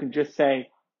 you can just say,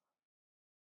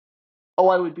 "Oh,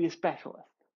 I would be a specialist."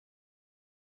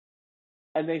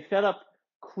 And they set up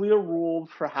clear rules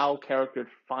for how characters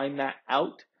find that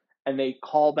out and they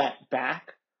call that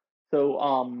back.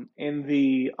 So in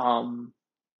the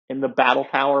Battle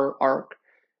Tower arc,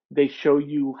 they show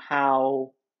you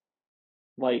how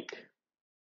like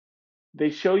they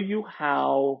show you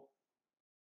how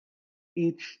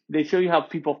they show you how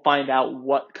people find out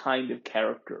what kind of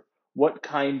character, what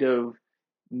kind of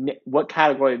what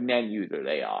category of Nen user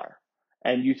they are,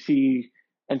 and you see,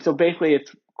 and so basically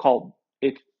it's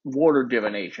water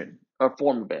divination, a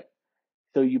form of it.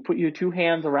 So you put your two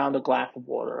hands around a glass of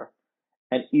water,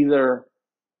 and either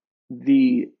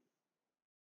the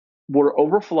water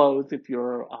overflows if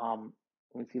you're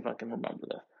let me see if I can remember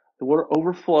this. The water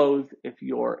overflows if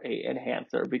you're a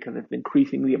enhancer because it's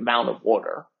increasing the amount of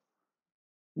water.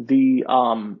 The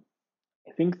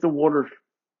I think the water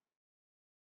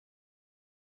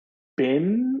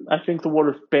I think the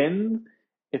water spins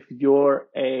if you're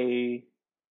a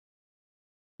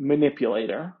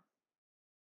manipulator.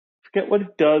 Forget what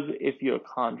it does if you're a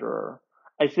conjurer.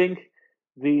 I think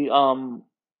the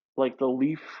like the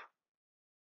leaf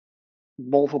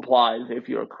multiplies if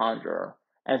you're a conjurer.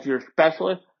 And if you're a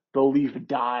specialist, the leaf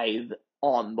dies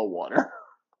on the water.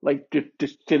 Like just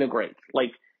disintegrates.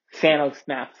 Like Thanos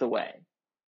snaps away.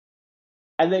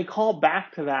 And they call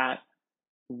back to that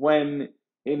when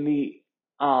in the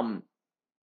um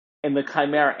in the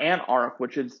Chimera Ant arc,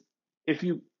 which is if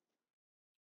you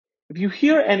if you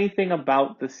hear anything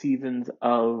about the seasons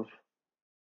of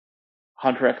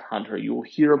Hunter x Hunter, you will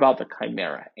hear about the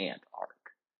Chimera Ant arc.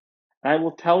 And I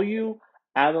will tell you,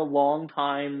 as a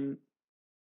long-time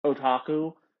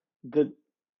otaku, the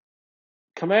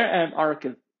Chimera Ant arc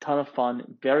is a ton of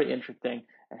fun, very interesting,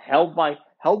 and held my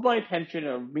attention in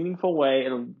a meaningful way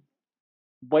in a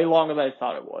way longer than I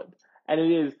thought it would. And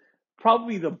it is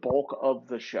probably the bulk of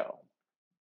the show.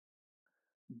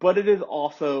 But it is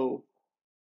also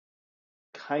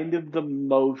kind of the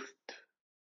most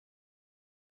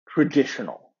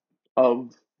traditional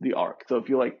of the arc. So if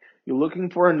you're looking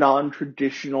for a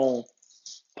non-traditional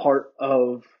part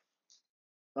of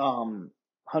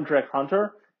Hunter x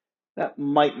Hunter, that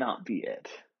might not be it.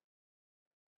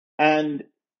 And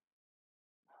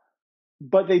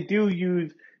but they do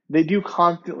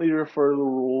constantly refer to the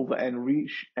rules and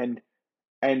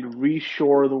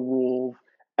reshore the rules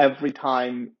every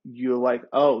time you're like,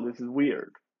 oh, this is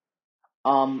weird.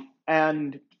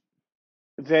 And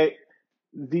they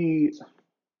the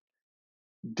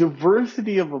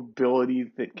diversity of abilities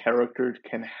that characters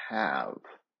can have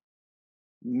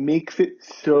makes it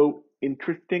so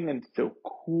interesting and so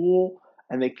cool,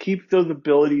 and they keep those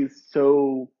abilities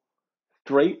so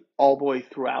straight all the way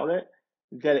throughout it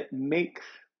that it makes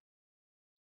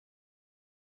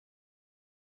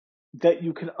that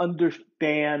you can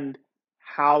understand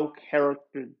how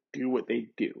characters do what they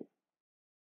do.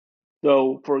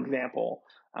 So, for example,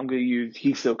 I'm going to use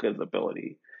Hisoka's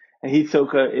ability. And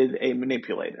Hisoka is a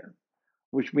manipulator,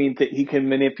 which means that he can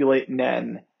manipulate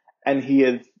Nen, and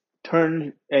he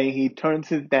turns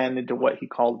his Nen into what he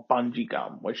calls bungee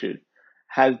gum,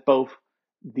 has both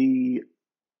the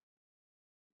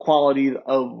qualities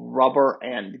of rubber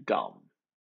and gum.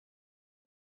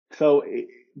 So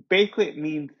basically, it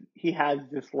means he has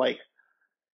this like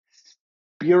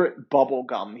spirit bubble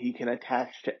gum he can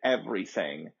attach to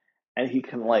everything, and he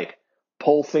can like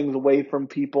pull things away from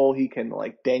people. He can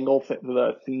like dangle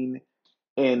the scene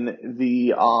in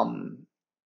the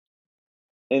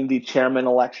chairman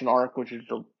election arc, which is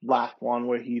the last one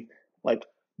where he's like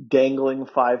dangling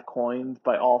 5 coins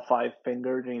by all 5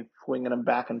 fingers and he's swinging them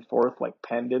back and forth like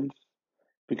pendants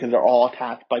because they're all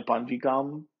attached by bungee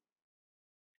gum.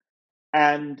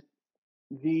 And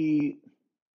the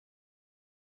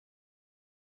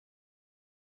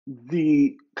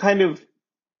the kind of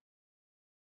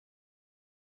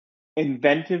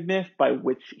inventiveness by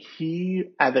which he,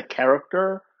 as a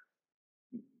character,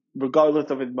 regardless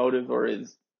of his motives or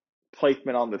his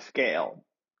placement on the scale,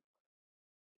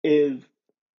 is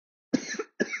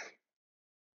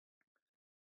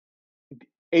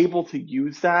able to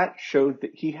use that shows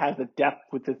that he has a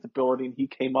depth with this ability, and he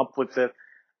came up with it,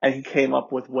 and he came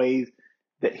up with ways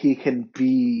that he could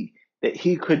be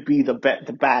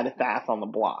the baddest ass on the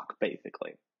block,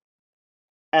 basically.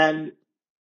 And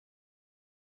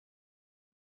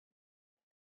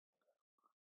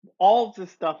all of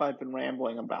this stuff I've been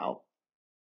rambling about,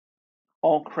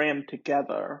 all crammed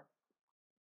together,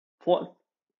 plus,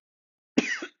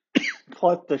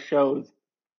 plus the show's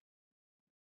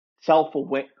self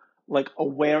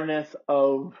awareness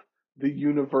of the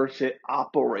universe it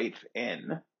operates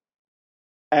in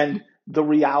and the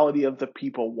reality of the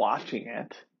people watching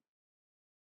it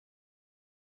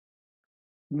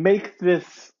makes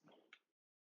this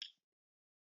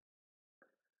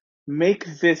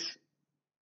makes this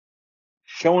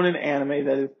shonen anime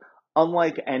that is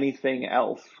unlike anything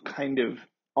else kind of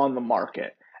on the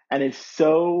market, and it's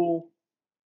so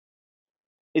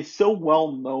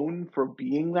well known for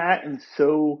being that, and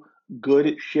so good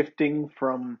at shifting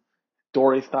from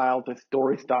story style to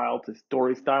story style to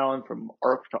story style and from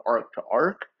arc to arc to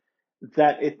arc,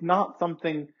 that it's not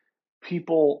something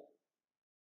people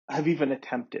have even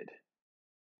attempted.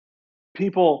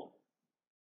 People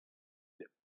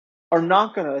are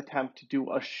not going to attempt to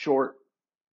do a short,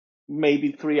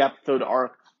 maybe 3 episode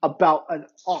arc about an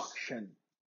auction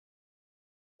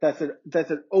that's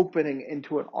an opening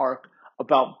into an arc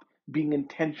about being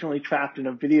intentionally trapped in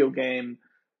a video game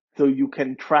so you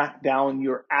can track down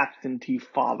your absentee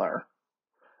father.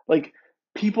 Like,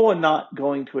 people are not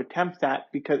going to attempt that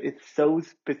because it's so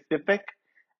specific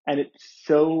and it's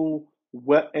so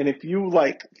well. And if you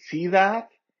like see that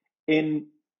in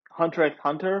Hunter x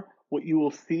Hunter, what you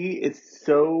will see is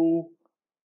so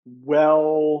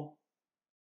well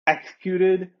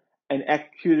executed and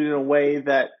executed in a way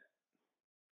that,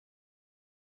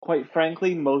 quite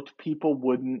frankly, most people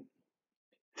wouldn't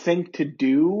think to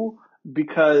do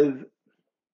because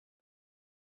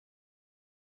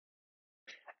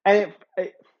and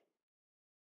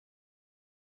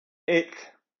it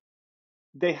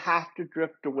they have to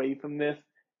drift away from this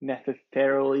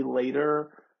necessarily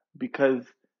later because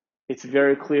it's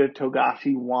very clear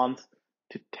Togashi wants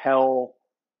to tell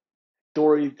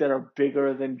stories that are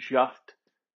bigger than just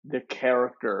the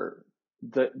character,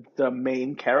 the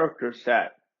main character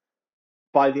set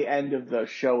by the end of the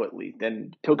show at least.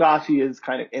 And Togashi is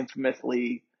kind of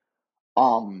infamously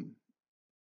um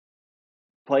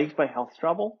plagued by health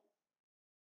trouble.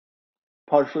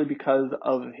 partially because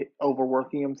of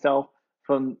overworking himself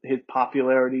from his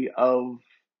popularity of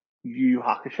Yu Yu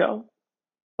Hakusho.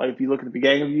 Like if you look at the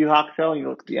beginning of Yu Yu Hakusho and you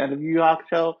look at the end of Yu Yu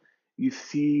Hakusho, you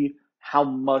see how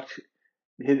much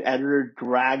his editor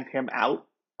dragged him out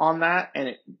on that,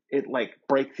 and it like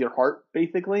breaks your heart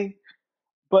basically.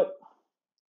 But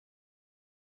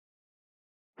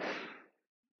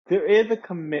there is a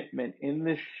commitment in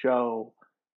this show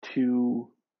to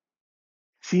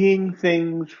seeing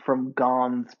things from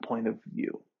Gon's point of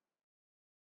view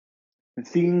and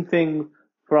seeing things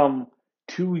from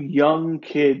two young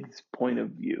kids' point of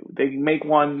view. They make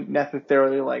one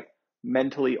necessarily like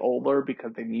mentally older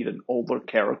because they need an older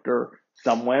character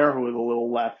somewhere who is a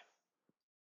little less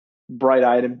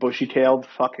bright-eyed and bushy-tailed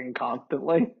fucking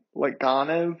constantly like Gon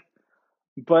is.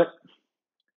 But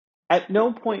at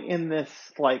no point in this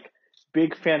like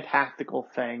big fantastical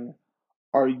thing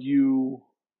are you,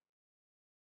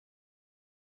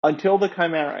 until the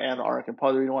Chimera Ant arc, and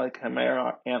part of the reason why the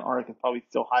Chimera Ant arc is probably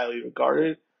still highly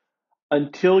regarded,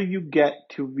 until you get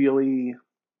to really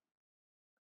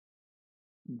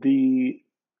the,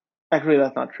 actually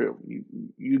that's not true.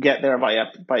 You get there by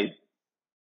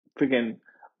freaking,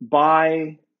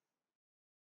 by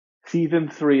season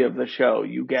 3 of the show,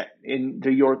 you get in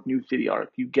the York New City arc,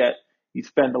 you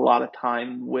spend a lot of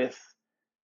time with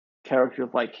characters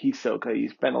like Hisoka, you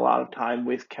spend a lot of time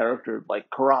with characters like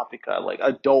Kurapika, like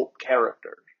adult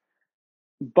characters.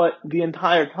 But the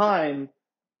entire time,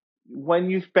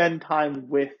 when you spend time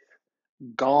with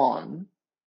Gon,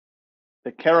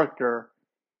 the character,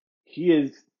 he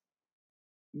is,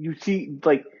 you see,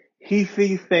 like, he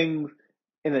sees things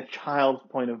in a child's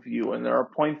point of view, and there are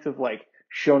points of, like,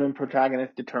 shonen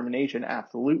protagonist determination,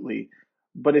 absolutely,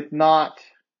 but it's not,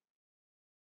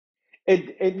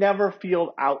 it never feels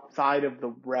outside of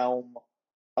the realm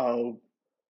of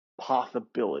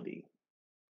possibility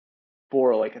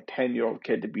for, like, a 10-year-old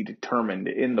kid to be determined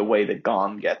in the way that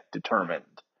Gon gets determined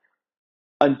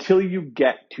until you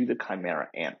get to the Chimera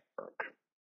Ant arc.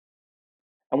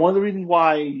 And one of the reasons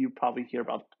why you probably hear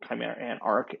about the Chimera Ant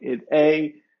arc is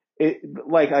it,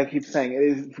 like I keep saying,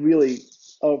 it is really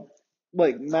a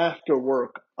like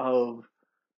masterwork of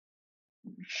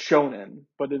shonen,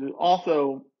 but it is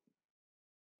also,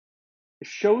 it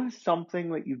shows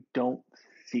something that you don't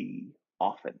see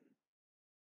often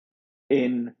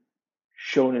in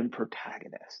shonen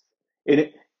protagonists. In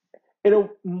in a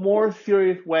more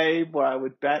serious way, where I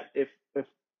would bet if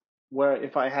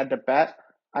I had to bet,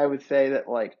 I would say that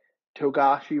like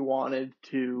Togashi wanted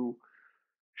to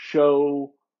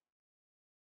show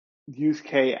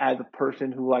Yusuke as a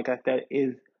person who, like I said,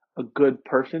 is a good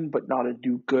person but not a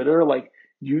do-gooder. Like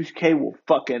Yusuke will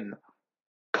fucking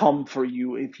come for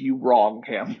you if you wrong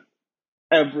him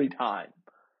every time.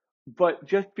 But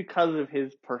just because of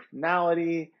his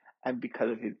personality and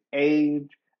because of his age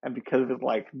and because of his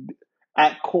like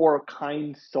at core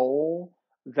kind soul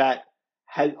that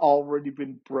has already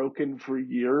been broken for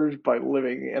years by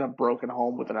living in a broken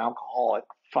home with an alcoholic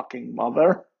fucking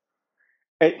mother.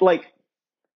 It like,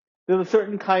 there's a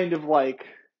certain kind of like,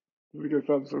 because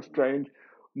sounds so strange,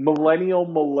 millennial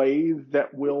malaise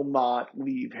that will not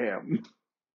leave him.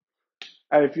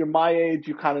 And if you're my age,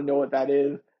 you kind of know what that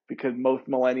is because most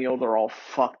millennials are all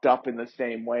fucked up in the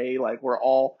same way. Like we're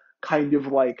all kind of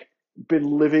like been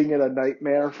living in a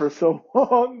nightmare for so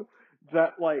long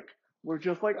that like we're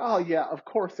just like, oh yeah, of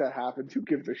course that happens. Who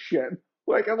gives a shit?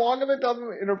 Like as long as it doesn't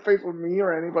interface with me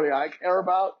or anybody I care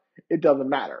about, it doesn't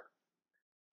matter.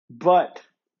 But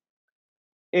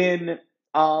in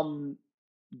um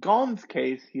Gon's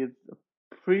case, he is a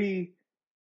pretty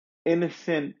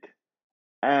innocent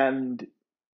and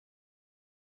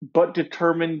but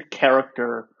determined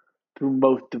character through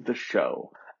most of the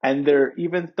show. And there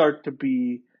even starts to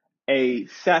be a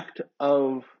sect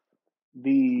of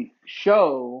the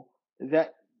show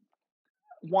that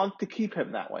wants to keep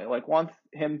him that way, like wants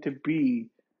him to be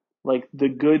like the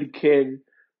good kid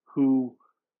who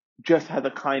just has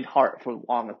a kind heart for as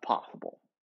long as possible.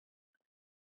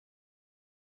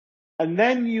 And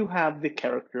then you have the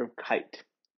character of Kite.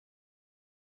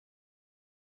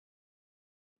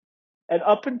 And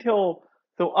up until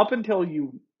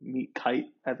you meet Kite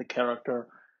as a character,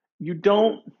 you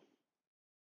don't,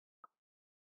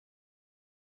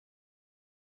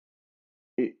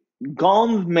 it,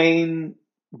 Gon's main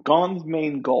Gon's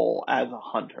main goal as a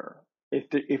hunter,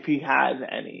 if he has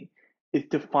any, is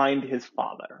to find his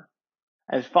father.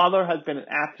 His father has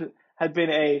been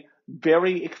a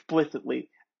very explicitly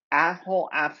asshole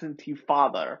absentee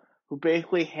father who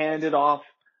basically handed off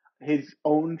his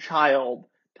own child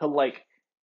to like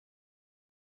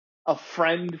a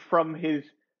friend from his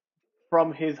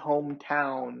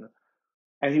hometown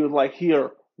and he was like,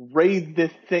 "Here, raise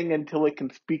this thing until it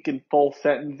can speak in full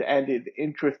sentence and is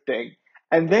interesting,"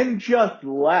 and then just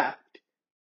left.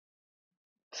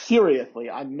 Seriously,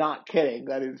 I'm not kidding.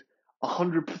 That is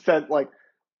 100% like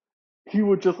he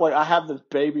would just like, "I have this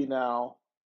baby now.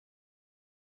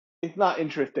 It's not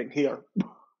interesting here."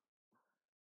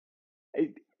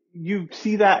 It, you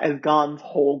see that as Gon's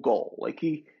whole goal. Like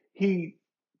he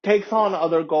takes on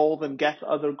other goals and gets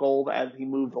other goals as he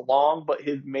moves along, but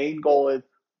his main goal is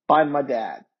find my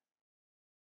dad.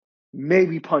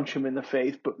 Maybe punch him in the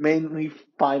face, but mainly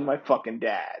find my fucking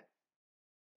dad.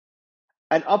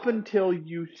 And up until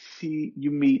you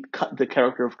meet the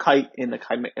character of Kite in the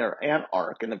Chimera Ant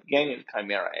arc, in the beginning of the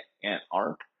Chimera Ant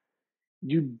arc,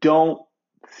 you don't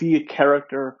see a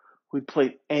character who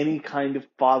played any kind of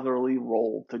fatherly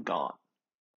role to Gon.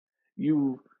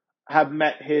 You have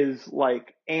met his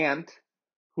like aunt,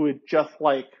 who is just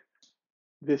like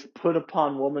this put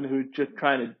upon woman who's just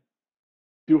trying to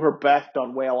do her best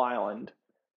on Whale Island.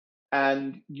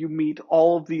 And you meet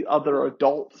all of the other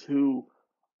adults who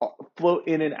float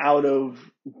in and out of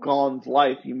Gon's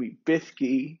life. You meet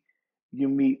Bisky, you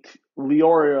meet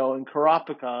Leorio and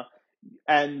Kurapika,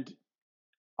 and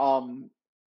um,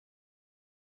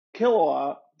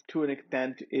 Killua, to an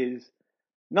extent, is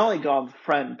not only Gon's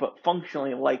friend, but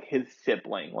functionally like his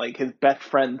sibling, like his best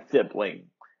friend's sibling.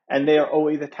 And they are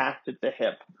always attached at the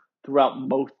hip throughout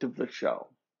most of the show.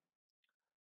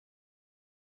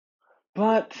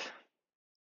 But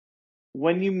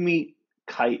when you meet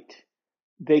Kite,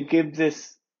 they give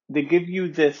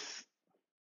you this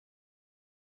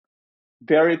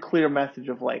very clear message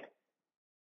of like,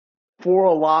 for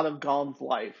a lot of Gon's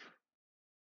life,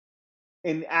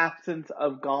 in absence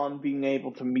of Gon being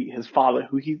able to meet his father,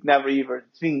 who he's never even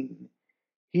seen,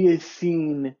 he has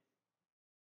seen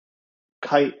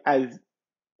Kite as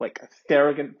like a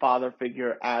surrogate father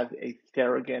figure, as a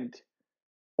surrogate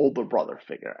older brother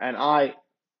figure. And I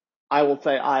will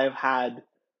say I have had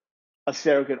a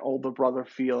surrogate older brother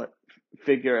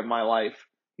figure in my life.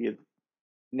 He is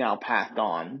now passed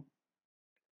on,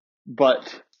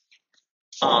 but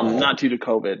not due to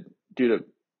COVID, due to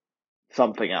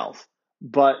something else.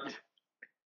 But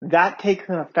that takes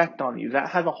an effect on you. That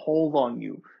has a hold on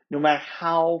you, no matter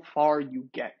how far you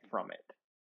get from it.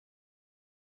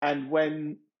 And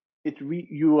when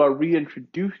you are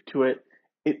reintroduced to it,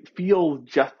 it feels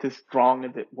just as strong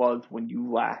as it was when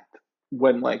you last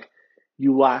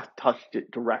touched it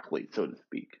directly, so to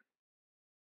speak.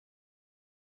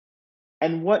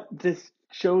 And what this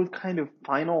show's kind of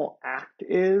final act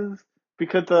is,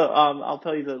 because I'll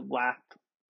tell you the last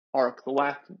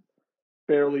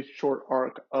fairly short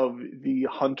arc of the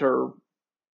Hunter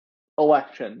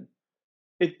election.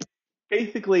 It's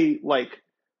basically like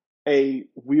a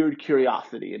weird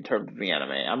curiosity in terms of the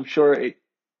anime.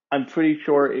 I'm pretty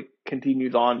sure it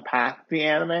continues on past the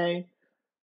anime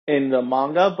in the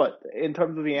manga, but in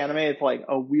terms of the anime, it's like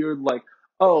a weird like,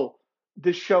 oh,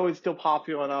 this show is still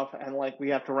popular enough, and like we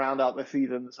have to round out the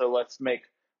season, so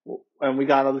and we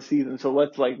got another season, so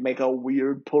let's like make a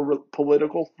weird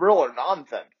political thriller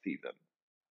nonsense season.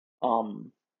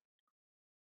 Um,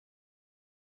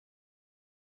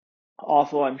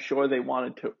 Also, I'm sure they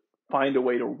wanted to find a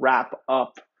way to wrap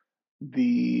up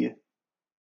the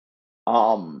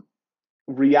um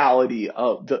reality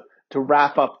of to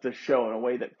wrap up the show in a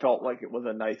way that felt like it was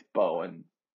a nice bow, and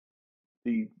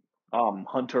the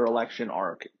Hunter election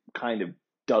arc kind of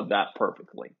does that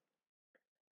perfectly.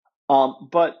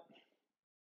 But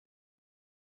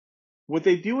what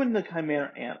they do in the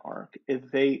Chimera Ant arc is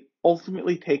they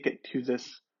ultimately take it to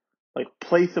this like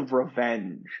place of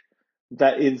revenge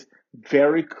that is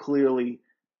very clearly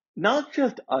not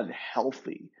just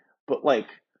unhealthy, but like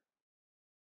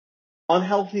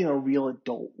unhealthy in a real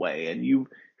adult way. And you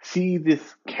see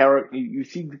you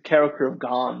see the character of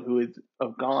Gon, who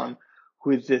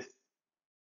is this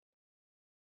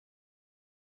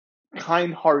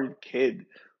kind-hearted kid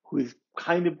who has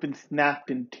kind of been snapped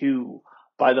in two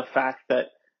by the fact that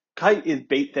Kite is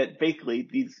that basically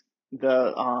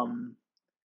the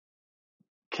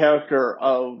character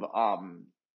of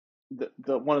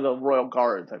the one of the royal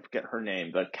guards, I forget her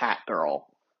name, the cat girl,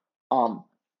 um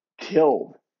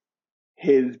killed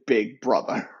his big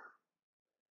brother.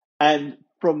 And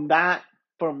from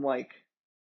like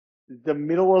the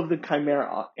middle of the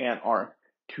Chimera Ant arc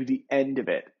to the end of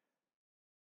it,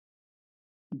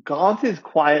 Gaunt is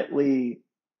quietly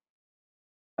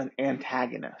an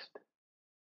antagonist.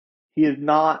 He is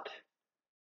not,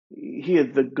 he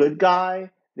is the good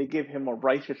guy. They give him a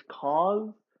righteous cause,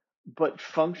 but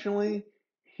functionally,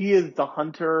 he is the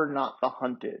hunter, not the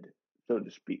hunted, so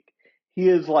to speak. He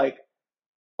is like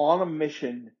on a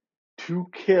mission to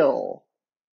kill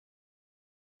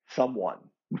someone.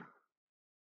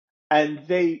 And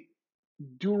they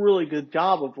do a really good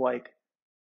job of like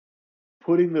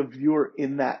putting the viewer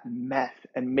in that mess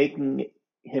and making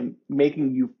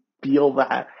you feel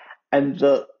that. And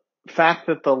the fact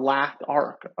that the last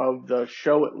arc of the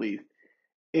show, at least,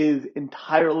 is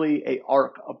entirely a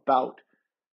arc about,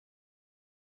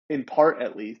 in part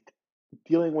at least,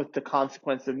 dealing with the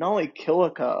consequences of not only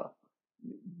Kilika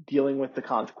dealing with the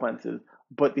consequences,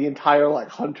 but the entire like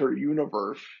Hunter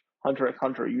x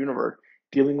Hunter universe,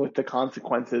 dealing with the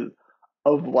consequences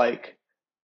of like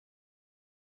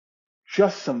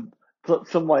just some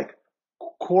like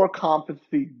core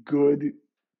competency good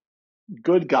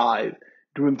guys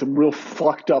doing some real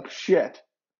fucked up shit.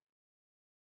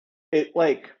 It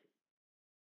like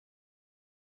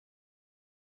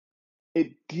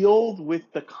it deals with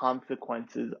the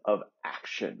consequences of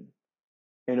action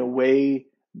in a way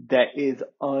that is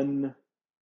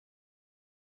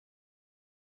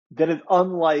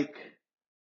unlike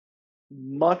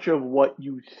much of what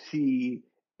you see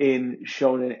in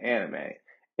shonen anime.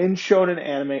 In shonen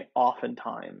anime,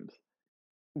 oftentimes,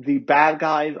 the bad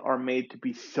guys are made to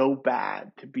be so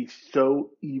bad, to be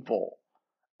so evil,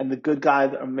 and the good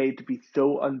guys are made to be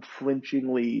so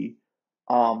unflinchingly,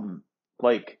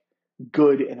 like,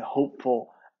 good and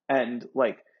hopeful, and,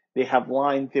 like, they have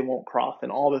lines they won't cross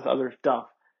and all this other stuff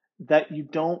that you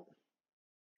don't,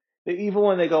 even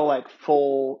when they go, like,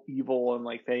 full evil and,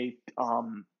 like, they,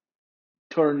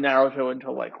 turn Naruto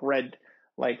into like red,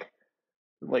 like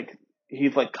like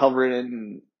he's like covered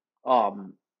in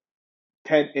um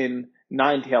in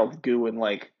Nine Tails goo and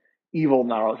like evil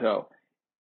Naruto.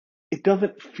 It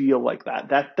doesn't feel like that.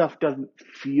 That stuff doesn't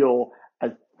feel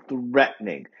as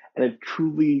threatening, and it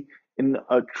truly in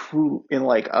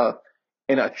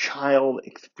a child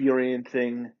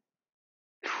experiencing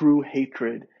true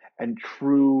hatred and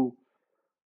true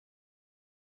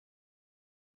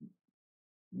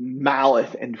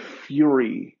malice and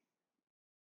fury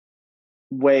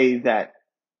way that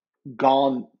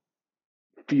Gon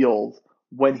feels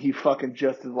when he fucking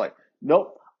just is like,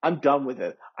 nope, I'm done with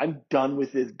it. I'm done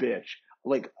with this bitch.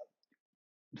 Like,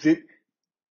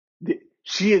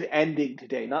 she is ending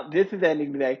today. Not this is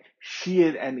ending today. She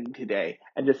is ending today.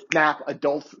 And just snap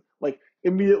adults, like,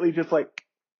 immediately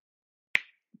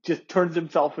just turns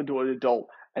himself into an adult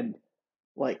and,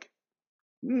 like,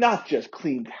 not just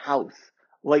cleans house.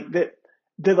 Like,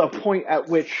 there's a point at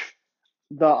which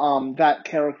that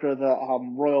character, the,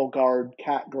 Royal Guard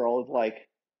cat girl is like,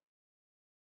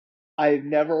 I've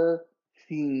never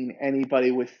seen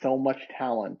anybody with so much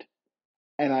talent,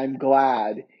 and I'm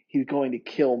glad he's going to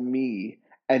kill me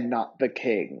and not the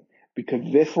king.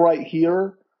 Because this right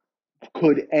here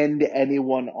could end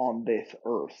anyone on this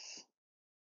earth.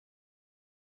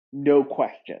 No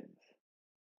questions.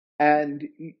 And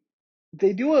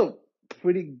they do a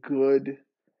pretty good.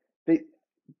 They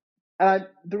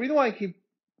the reason why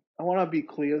I want to be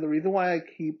clear. The reason why I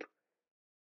keep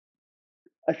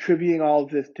attributing all of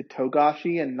this to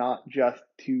Togashi and not just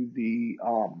to the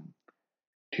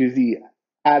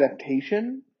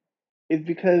adaptation is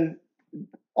because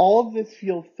all of this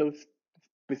feels so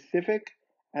specific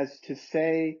as to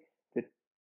say that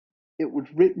it was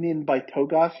written in by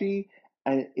Togashi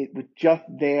and it was just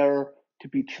there to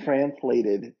be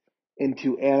translated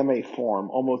into anime form,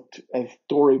 almost as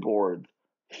storyboards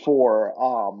for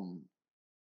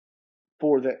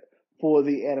for the for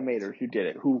the animators who did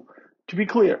it. Who, to be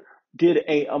clear, did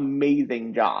a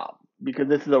amazing job because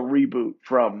this is a reboot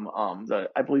from the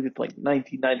I believe it's like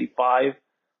 1995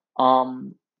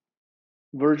 um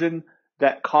version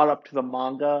that caught up to the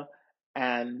manga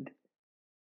and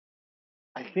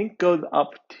I think goes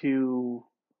up to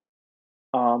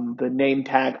the name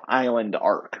tag island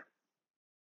arc.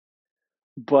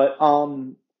 But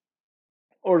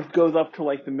or it goes up to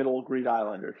like the middle of Greed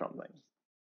Island or something.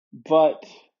 But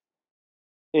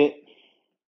it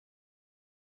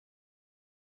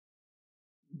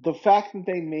the fact that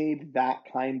they made that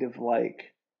kind of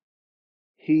like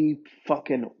he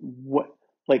fucking what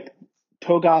like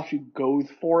Togashi goes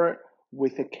for it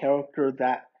with a character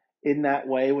that in that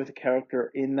way with a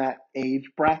character in that age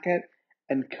bracket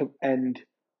and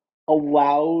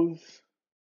allows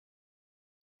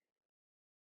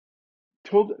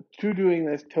to doing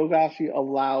this, Togashi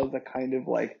allows a kind of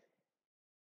like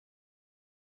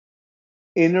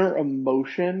inner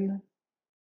emotion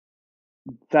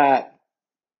that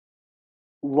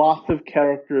lots of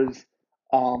characters,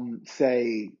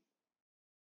 say,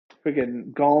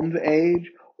 friggin' Gom's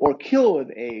age or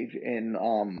Killua's age in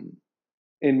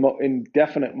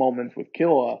definite moments with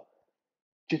Killua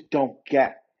just don't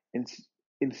get. And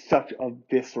in such a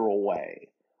visceral way.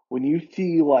 When you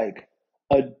see like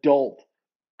adult,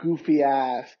 goofy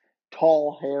ass,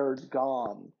 tall haired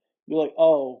Gon, you're like,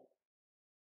 oh,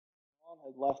 Gon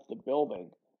has left the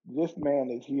building. This man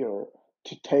is here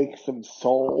to take some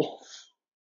souls.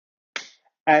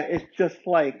 And it's just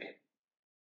like,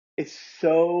 it's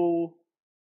so,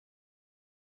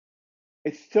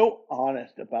 it's so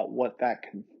honest about what that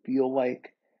can feel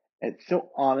like. It's so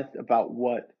honest about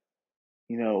what,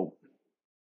 you know,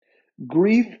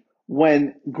 grief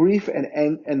when grief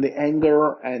and the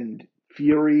anger and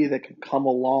fury that can come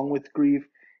along with grief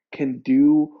can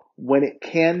do when it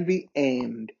can be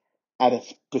aimed at a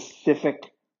specific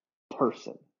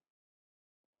person,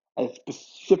 at a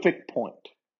specific point.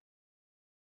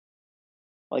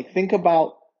 Like think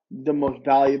about the most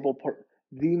valuable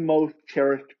the most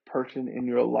cherished person in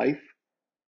your life,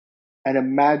 and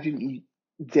imagine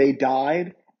they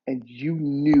died and you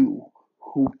knew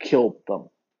who killed them.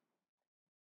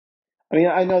 I mean,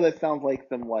 I know that sounds like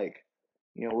some like,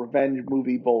 revenge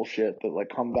movie bullshit that like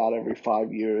comes out every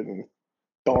 5 years and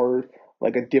stars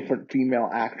like a different female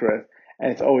actress,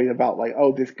 and it's always about like,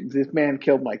 oh, this man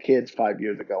killed my kids 5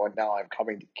 years ago, and now I'm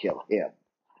coming to kill him.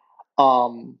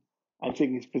 Um, I'm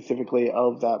thinking specifically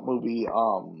of that movie,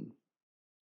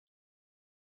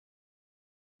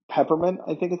 Peppermint,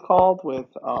 I think it's called, with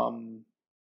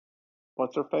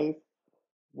what's her face,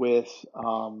 with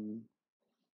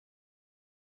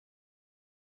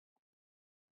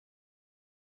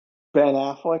Ben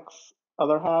Affleck's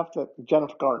other half, that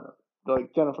Jennifer Garner.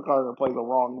 Like Jennifer Garner plays a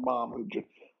wrong mom who just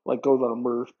like goes on a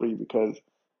murder spree because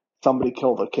somebody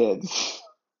killed her kids.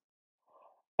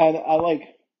 And I like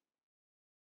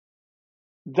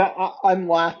that. I'm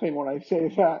laughing when I say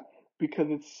that because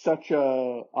it's such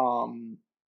a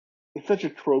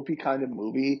tropey kind of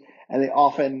movie, and they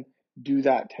often do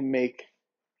that to make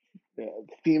uh,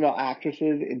 female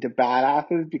actresses into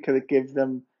badasses because it gives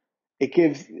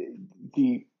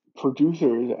the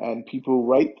producers and people who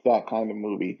write that kind of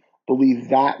movie believe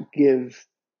that gives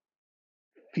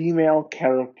female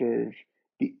characters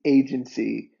the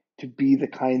agency to be the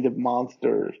kind of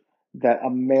monsters that a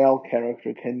male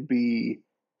character can be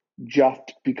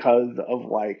just because of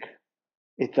like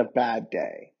it's a bad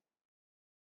day.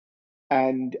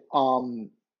 And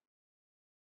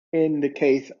in the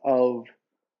case of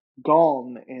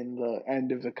Gone in the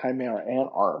end of the Chimera Ant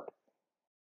arc,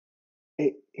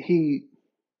 it, he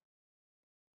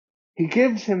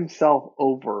gives himself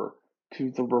over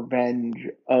to the revenge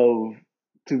of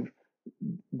to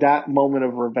that moment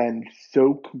of revenge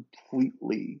so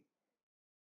completely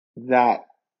that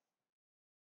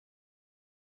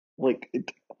like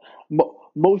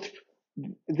most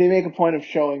they make a point of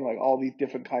showing like all these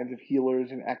different kinds of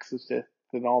healers and exorcists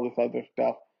and all this other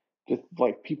stuff. Just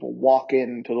like people walk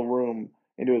into the room,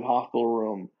 into his hospital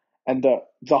room, and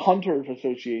the Hunters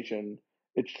Association,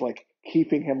 it's like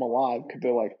keeping him alive because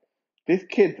they're like, this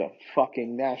kid's a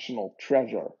fucking national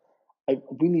treasure.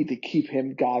 We need to keep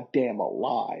him goddamn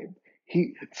alive.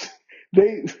 He,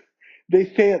 they, they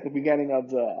say at the beginning of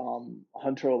the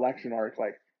Hunter election arc,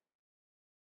 like,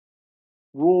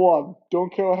 rule one,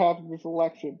 don't care what happens in this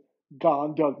election.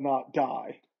 Gon does not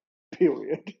die.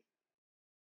 Period.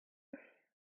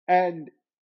 And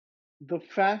the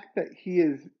fact that he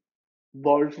is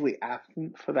largely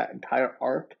absent for that entire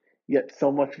arc, yet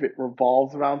so much of it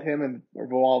revolves around him and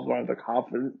revolves around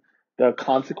the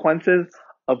consequences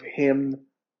of him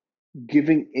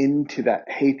giving in to that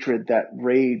hatred, that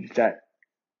rage,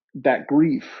 that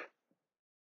grief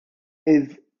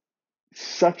is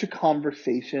such a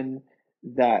conversation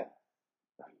that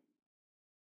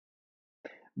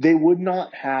they would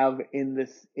not have in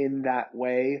that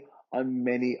way on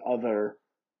many other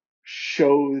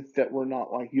shows that were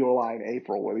not like Your Lie in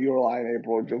April, where Your Lie in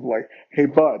April was just like, hey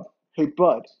bud,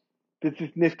 there's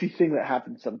this nifty thing that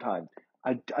happens sometimes.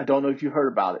 I don't know if you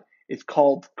heard about it. It's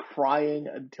called crying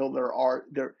until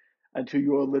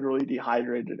you are literally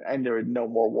dehydrated and there is no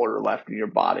more water left in your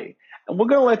body. And we're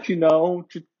gonna let you know,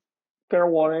 just fair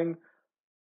warning,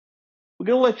 we're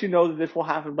gonna let you know that this will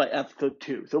happen by episode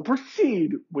 2. So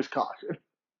proceed with caution.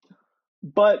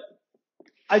 But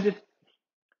I just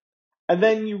and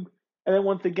then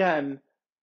once again,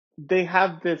 they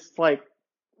have this like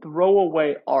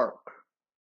throwaway arc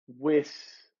with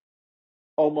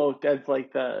almost as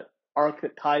like the arc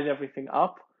that ties everything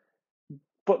up.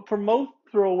 But for most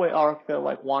throwaway arcs that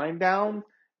like wind down,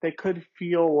 they could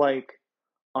feel like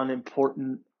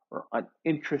unimportant or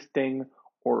uninteresting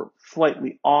or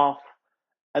slightly off.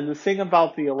 And the thing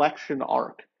about the election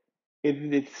arc is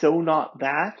it's so not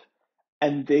that,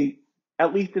 and they,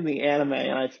 at least in the anime,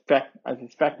 and I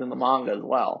suspect in the manga as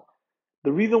well,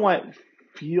 the reason why it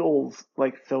feels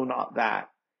like So Not That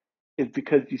is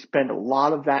because you spend a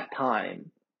lot of that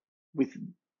time with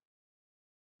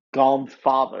Gom's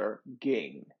father,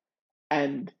 Ging,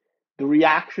 and the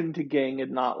reaction to Ging is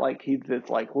not like he's this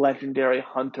like legendary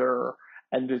hunter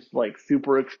and this like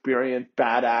super experienced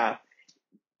badass,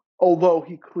 although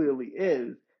he clearly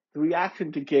is. The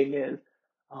reaction to Ging is,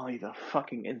 oh, he's a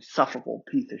fucking insufferable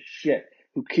piece of shit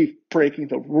who keeps breaking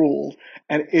the rules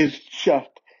and is just,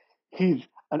 he's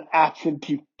an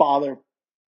absentee father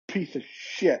piece of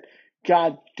shit.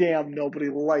 God damn, nobody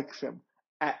likes him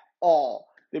at all.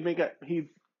 They make it, he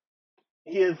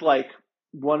is like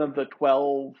one of the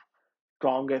 12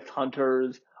 strongest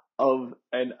hunters of,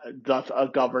 and thus a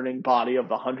governing body of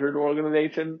the hunter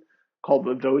organization called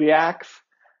the Zodiacs.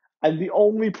 And the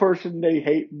only person they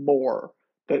hate more,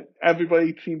 that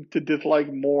everybody seems to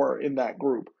dislike more in that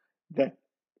group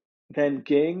than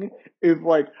Ging, is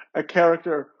like a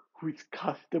character who's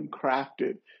custom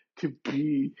crafted to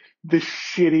be the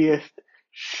shittiest,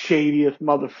 shadiest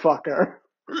motherfucker.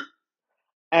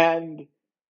 And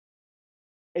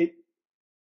it,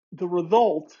 the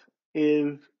result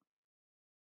is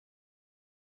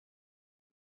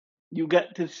you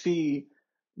get to see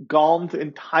Gom's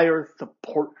entire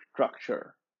support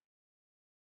structure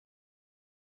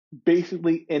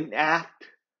basically enact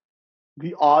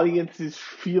the audience's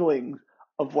feelings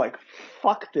of like,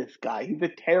 fuck this guy, he's a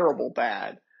terrible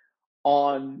bad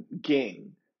on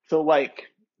Ging. So like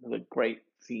the great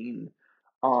scene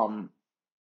um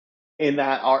in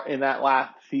that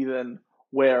last season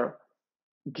where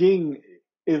Ging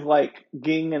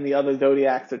Ging and the other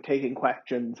Zodiacs are taking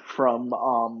questions from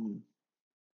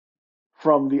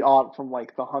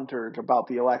like the hunters about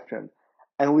the election,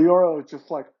 and Leoro is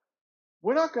just like,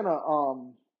 we're not gonna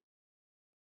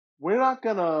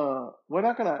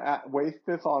waste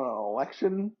this on an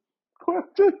election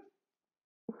question.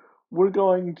 We're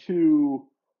going to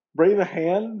raise a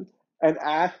hand and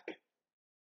ask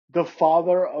the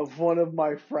father of one of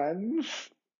my friends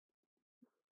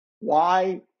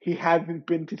why he hasn't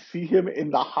been to see him in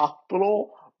the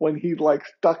hospital when he's like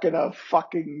stuck in a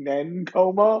fucking Nen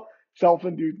coma,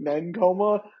 self-induced Nen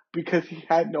coma, because he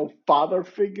had no father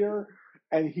figure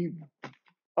and he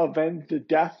avenged the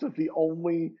deaths of the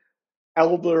only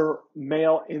elder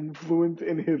male influence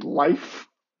in his life.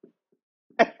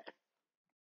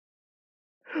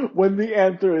 When the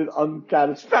answer is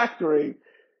unsatisfactory,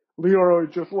 Leoro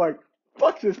is just like,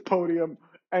 fuck this podium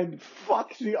and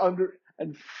fuck the under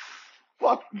and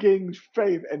fuck Ging's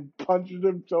face and punches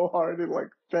him so hard it like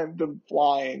sends him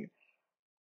flying.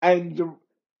 And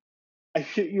I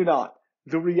shit you not,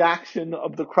 the reaction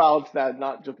of the crowd's that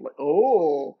not just like,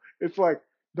 oh, it's like,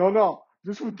 no,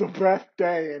 this was the best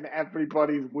day in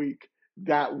everybody's week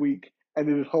that week. And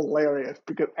it is hilarious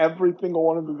because every single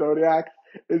one of the Zodiacs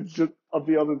is just, of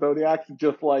the other Zodiacs, is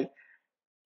just like,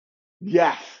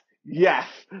 yes, yes.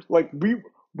 Like we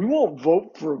won't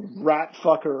vote for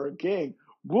Ratfucker or Ging.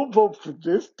 We'll vote for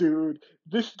this dude.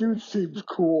 This dude seems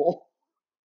cool.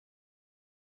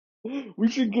 We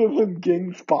should give him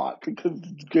Ging spot because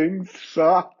Ging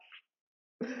sucks.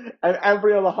 And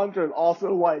every other hunter is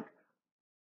also like,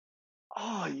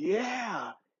 oh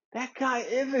yeah, that guy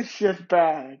is a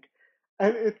shitbag.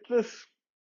 And it's this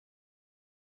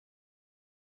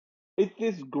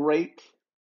great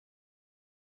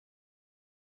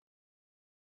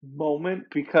moment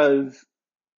because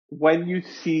when you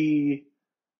see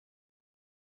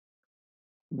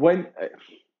when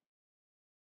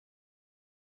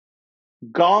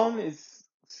Gong is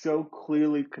so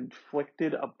clearly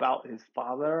conflicted about his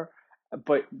father,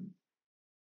 but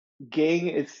Gang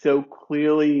is so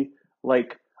clearly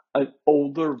like an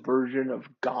older version of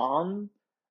Gong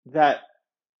that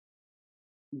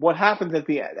what happens at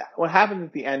the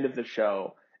end of the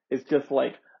show is just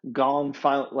like Gong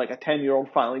finally, like a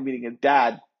 10-year-old finally meeting his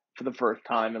dad for the first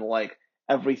time, and like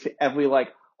every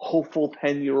like hopeful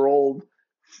 10-year-old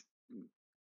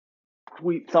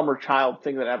sweet summer child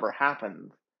thing that ever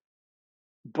happens.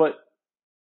 But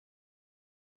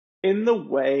in the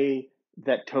way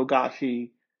that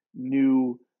Togashi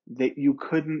knew that you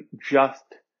couldn't just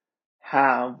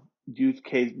have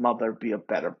Yusuke's mother be a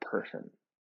better person.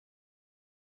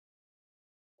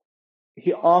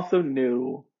 He also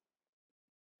knew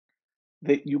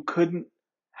that you couldn't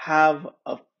have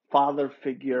a father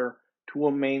figure to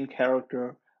a main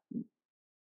character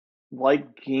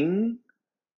like Ging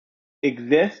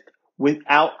exist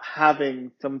without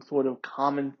having some sort of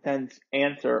common sense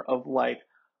answer of like,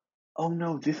 oh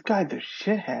no, this guy's a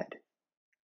shithead.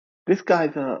 This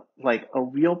guy's a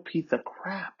real piece of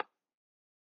crap.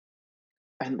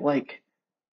 And like,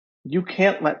 you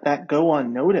can't let that go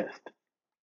unnoticed.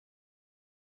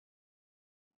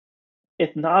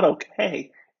 It's not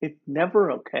okay. It's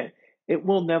never okay. It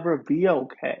will never be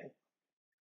okay.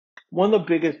 One of the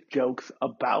biggest jokes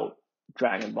about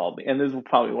Dragon Ball Z, and this is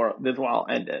where I'll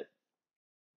end it.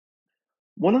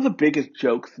 One of the biggest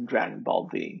jokes in Dragon Ball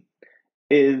Z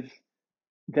is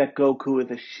that Goku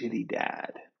is a shitty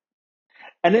dad.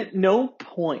 And at no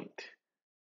point,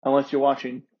 unless you're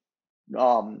watching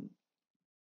um,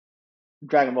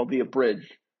 Dragon Ball Z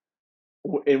Abridged,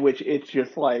 in which it's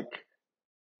just like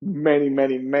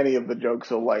many of the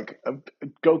jokes are like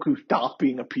Goku stop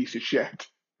being a piece of shit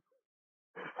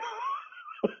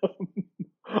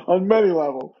on many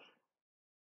levels.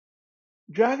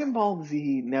 Dragon Ball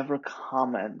Z never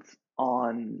comments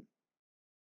on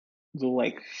the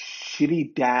like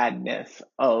shitty dadness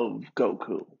of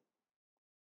Goku.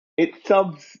 It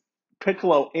subs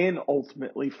Piccolo in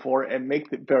ultimately for it and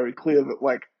makes it very clear that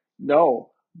like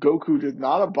no, Goku did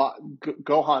not abide.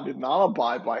 Gohan did not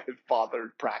abide by his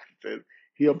father's practices.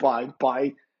 He abides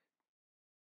by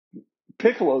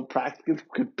Piccolo's practices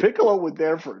because Piccolo was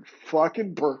there for his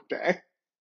fucking birthday.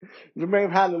 They may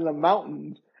have had it in the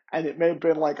mountains, and it may have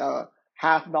been like a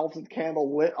half melted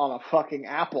candle lit on a fucking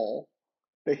apple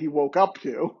that he woke up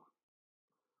to,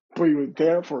 but he was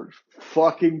there for his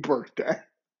fucking birthday.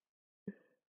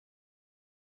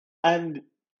 And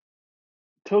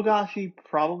Togashi,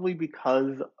 probably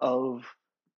because of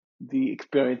the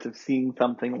experience of seeing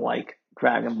something like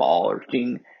Dragon Ball or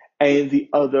seeing any of the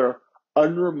other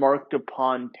unremarked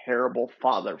upon terrible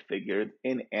father figures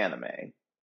in anime,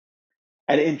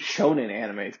 and in shonen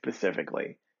anime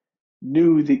specifically,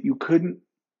 knew that you couldn't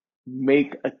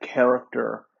make a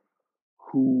character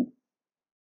who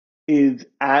is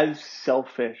as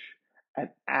selfish and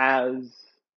as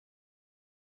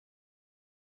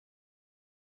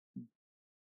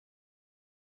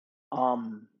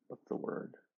what's the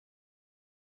word?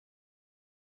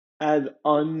 As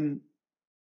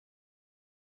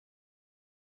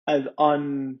as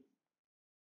un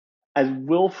as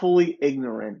willfully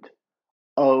ignorant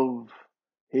of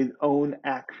his own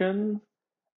actions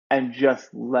and just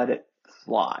let it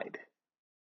slide.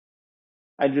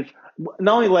 And just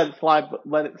not only let it slide, but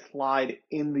let it slide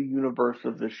in the universe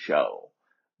of the show.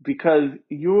 Because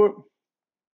you're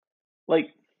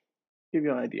like, give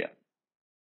you an idea.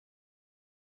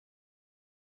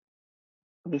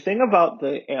 The thing about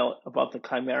the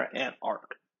Chimera Ant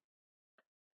arc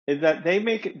is that they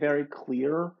make it very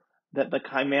clear that the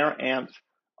Chimera Ants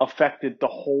affected the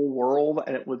whole world,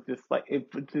 and it was this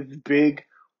big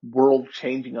world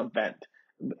changing event.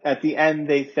 At the end,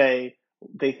 they say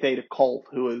to Colt,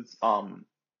 who is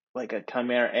like a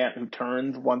Chimera Ant who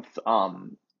turns once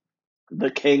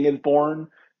the king is born,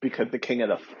 because the king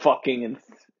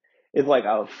is like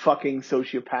a fucking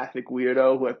sociopathic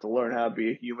weirdo who has to learn how to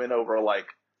be a human over like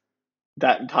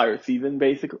that entire season,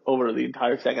 basically over the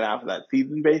entire second half of that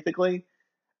season, basically.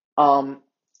 Um,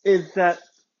 is that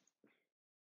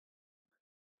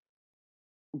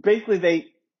basically they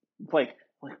like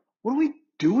what do we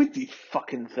do with these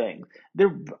fucking things?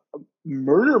 They're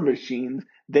murder machines.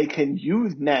 They can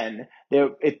use Nen.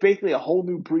 It's basically a whole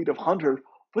new breed of hunters.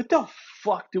 What the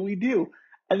fuck do we do?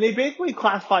 And they basically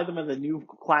classify them as a new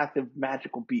class of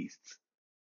magical beasts,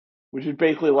 which is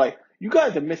basically like you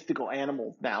guys are mystical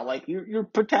animals now. Like you're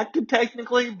protected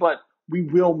technically, but we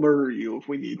will murder you if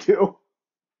we need to.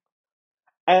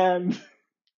 And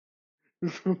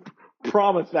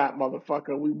promise that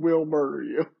motherfucker, we will murder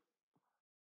you.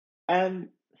 And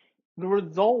the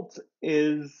result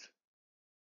is,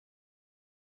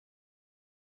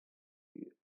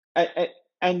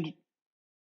 and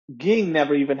Ging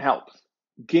never even helps.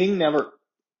 Ging never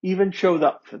even shows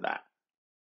up for that.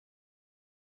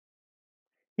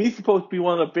 He's supposed to be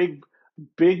one of the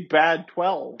big bad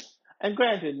 12. And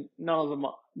granted,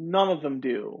 none of them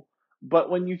do.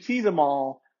 But when you see them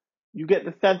all, you get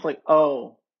the sense like,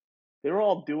 oh, they're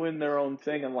all doing their own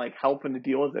thing and like helping to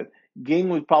deal with it. Ging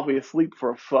was probably asleep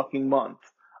for a fucking month.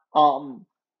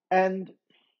 And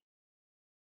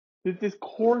there's this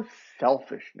core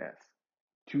selfishness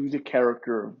to the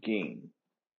character of Ging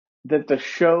that the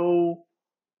show,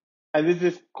 and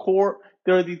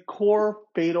there are these core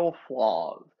fatal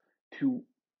flaws to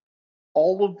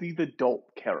all of these adult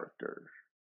characters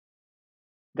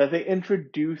that they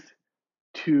introduce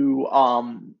to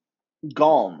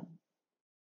Gom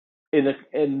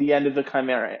in the end of the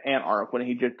Chimera Ant arc when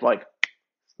he just like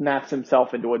snaps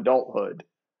himself into adulthood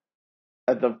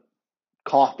at the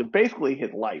cost of basically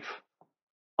his life.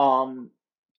 Um,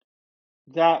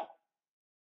 that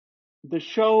the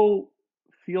show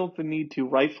feels the need to,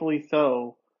 rightfully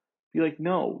so, be like,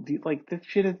 no, like this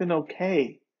shit isn't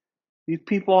okay. These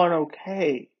people aren't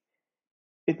okay.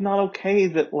 It's not okay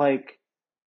that like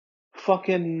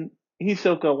fucking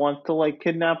Hisoka wants to like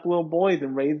kidnap little boys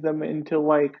and raise them into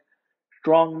like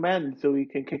strong men so he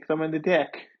can kick them in the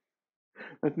dick.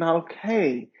 It's not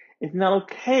okay. It's not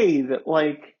okay that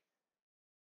like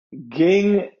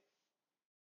Ging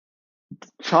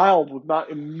child was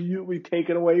not immediately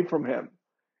taken away from him.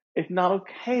 It's not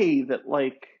okay that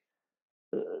like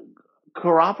uh,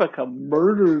 Kurapika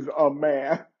murders a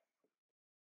man.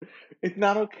 It's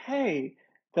not okay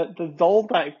that the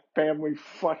Zoldyck family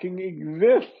fucking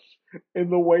exists in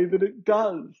the way that it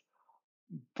does.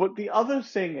 But the other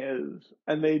thing is,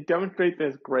 and they demonstrate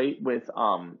this great with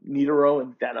Nitaro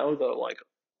and Zeno, the like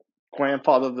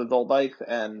grandfather of the Zoldikes,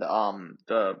 and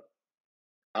the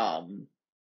um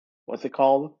what's it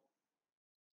called?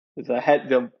 The head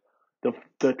the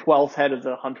 12th head of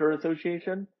the Hunter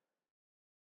Association.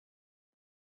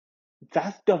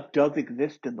 That stuff does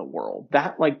exist in the world.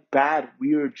 That like bad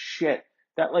weird shit.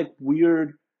 That like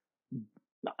weird,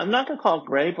 I'm not gonna call it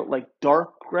gray, but like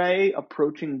dark gray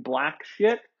approaching black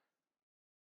shit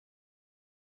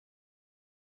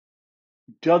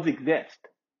does exist.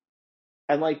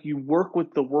 And like you work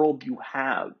with the world you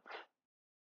have.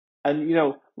 And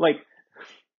like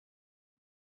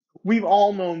we've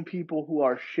all known people who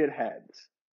are shitheads.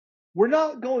 We're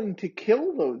not going to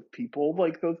kill those people,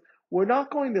 like those, we're not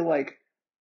going to like,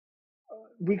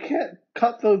 we can't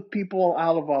cut those people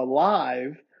out of our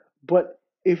lives, but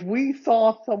if we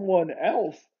saw someone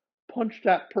else punch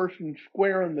that person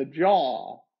square in the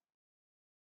jaw,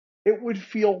 it would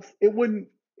feel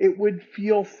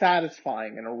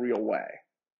satisfying in a real way.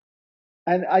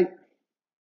 And I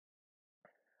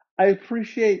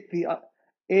appreciate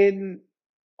in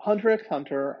Hunter x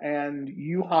Hunter and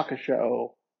Yu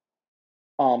Hakusho,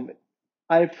 um,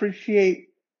 I appreciate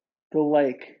the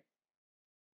like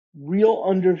real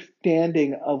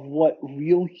understanding of what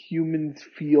real humans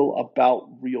feel about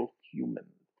real humans,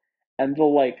 and the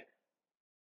like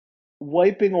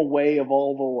wiping away of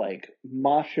all the like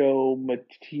macho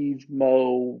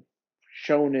machismo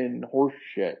shonen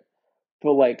horseshit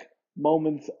for like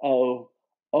moments of,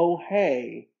 oh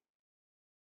hey,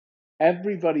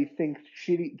 everybody thinks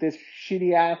this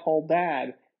shitty asshole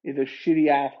dad is a shitty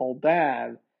asshole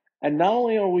dad. And not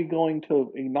only are we going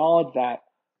to acknowledge that,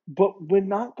 but we're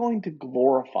not going to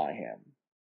glorify him.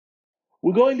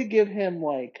 We're going to give him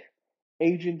like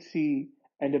agency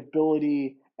and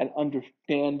ability and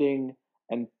understanding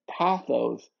and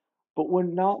pathos, but we're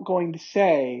not going to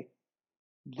say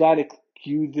that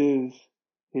excuses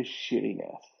his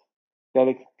shittiness. That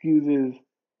excuses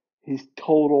his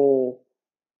total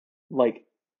like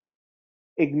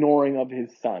ignoring of his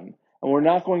son. And we're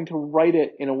not going to write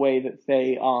it in a way that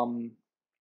say,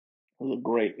 this is a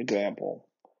great example.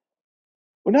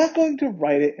 We're not going to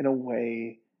write it in a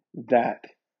way that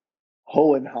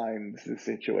Hohenheim's the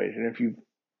situation. If you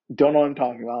don't know what I'm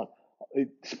talking about,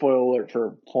 spoiler alert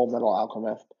for Full Metal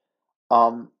Alchemist.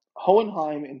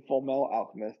 Hohenheim in Full Metal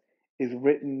Alchemist is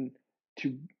written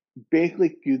to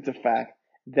basically use the fact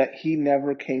that he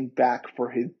never came back for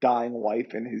his dying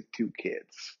wife and his two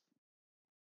kids.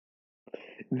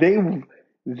 They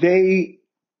they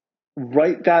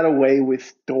write that away with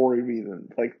story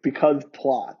reasons, like because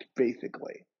plot,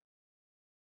 basically.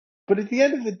 But at the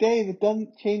end of the day, that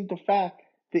doesn't change the fact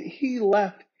that he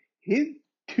left his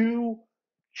two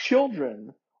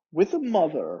children with a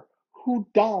mother who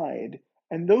died,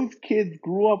 and those kids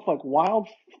grew up like wild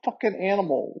fucking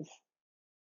animals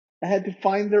and had to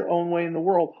find their own way in the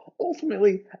world.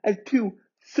 Ultimately, as two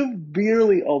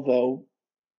severely, although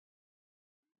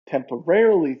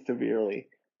temporarily severely,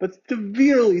 but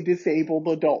severely disabled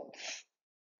adults.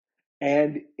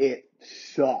 And it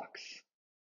sucks.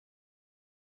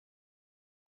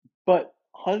 But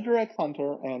Hunter x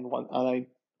Hunter and I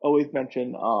always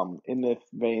mention in this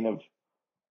vein of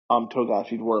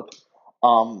Togashi's work,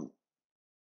 um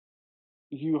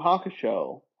Yu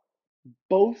Hakusho,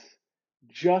 both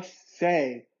just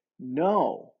say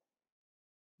no.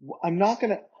 I'm not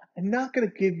gonna I'm not gonna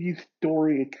give you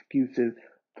story excuses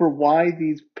for why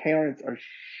these parents are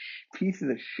pieces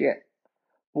of shit.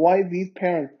 Why these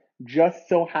parents just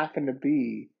so happen to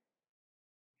be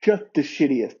just the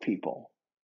shittiest people.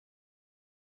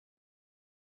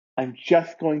 I'm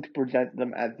just going to present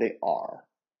them as they are.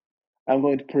 I'm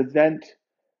going to present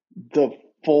the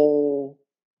full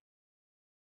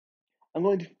I'm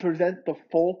going to present the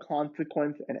full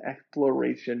consequence and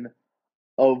exploration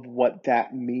of what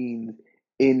that means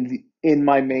in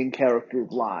my main character's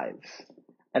lives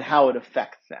and how it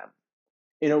affects them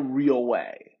in a real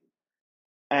way.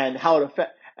 And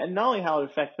not only how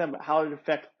it affects them, but how it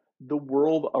affects the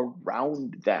world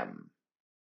around them.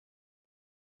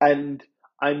 And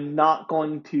I'm not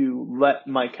going to let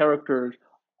my characters,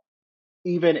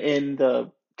 even in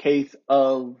the case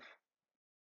of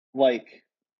like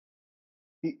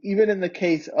even in the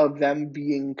case of them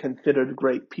being considered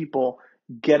great people,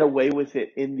 get away with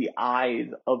it in the eyes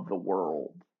of the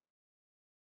world.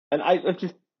 And I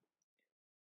just,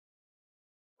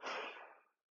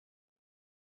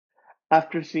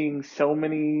 after seeing so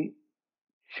many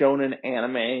shonen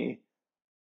anime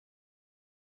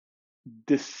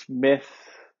dismiss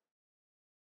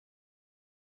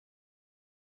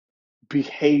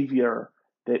behavior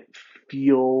that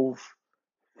feels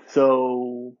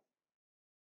so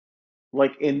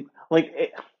like in like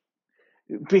it,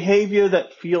 behavior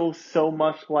that feels so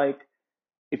much like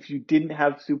if you didn't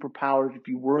have superpowers, if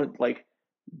you weren't like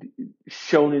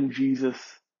shonen Jesus,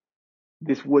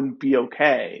 this wouldn't be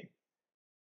okay.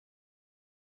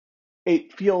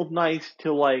 It feels nice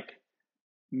to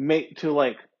make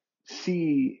to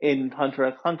see in Hunter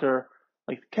x Hunter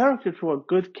like the characters who are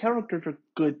good characters are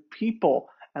good people,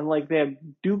 and like they have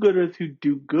do-gooders who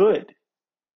do good.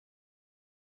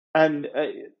 And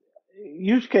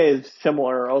Yusuke is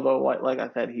similar, although like I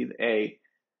said, he's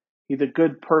a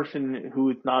good person who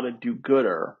is not a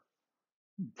do-gooder,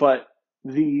 but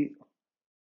the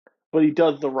but he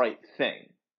does the right thing.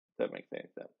 That makes any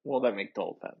sense. Well, that makes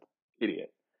total sense.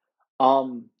 Idiot.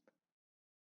 Um,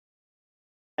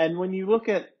 and when you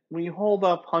hold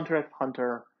up Hunter x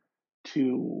Hunter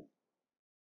to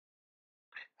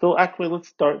so actually let's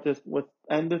start this with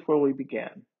end this where we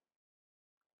began.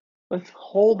 Let's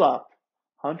hold up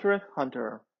Hunter x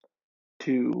Hunter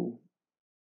to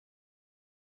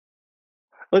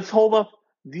let's hold up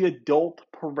the adult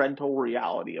parental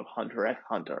reality of Hunter x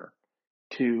Hunter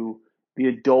to the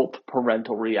adult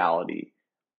parental reality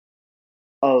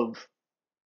of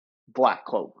Black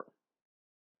Clover.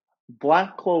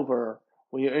 Black Clover,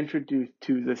 when you're introduced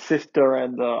to the sister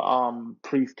and the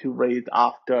priest who raised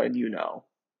Asta and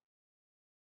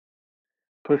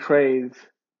portrays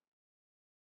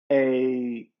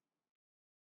a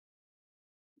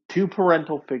two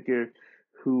parental figures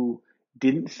who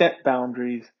didn't set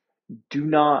boundaries, do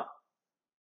not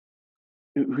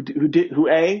who did who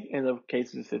a in the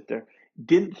case of the sister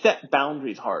didn't set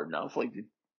boundaries hard enough, like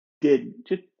didn't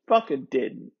just fucking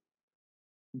didn't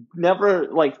never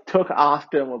like took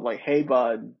Asta and was like, hey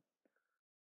bud,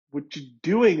 what you're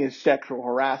doing is sexual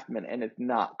harassment and it's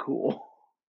not cool.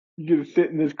 You're gonna sit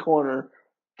in this corner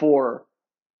for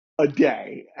a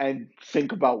day and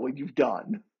think about what you've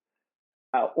done.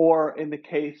 Or in the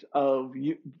case of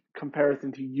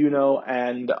comparison to Yuno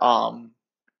and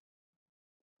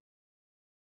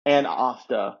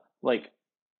Asta, like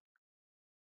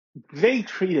they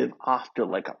treated Asta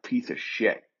like a piece of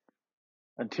shit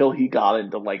until he got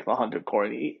into like the Hunter Corps,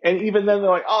 and even then they're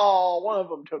like, oh, one of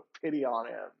them took pity on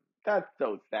him. That's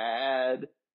so sad,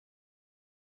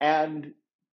 and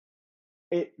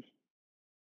it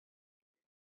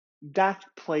that's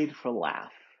played for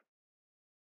laughs.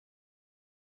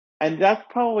 And that's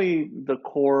probably the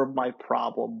core of my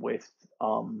problem with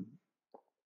um,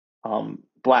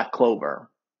 Black Clover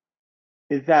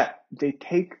is that they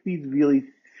take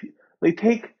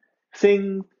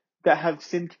things that have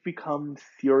since become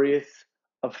serious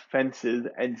offenses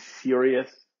and serious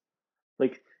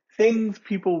like things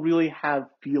people really have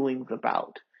feelings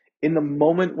about in the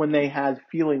moment when they had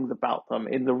feelings about them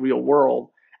in the real world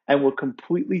and were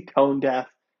completely tone deaf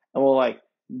and were like,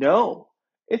 no,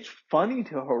 it's funny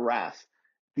to harass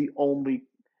the only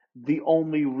the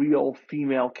only real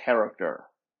female character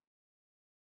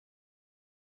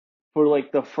for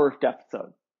like the first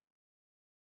episode.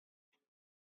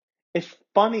 It's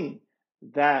funny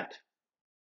that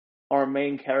our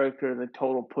main character is a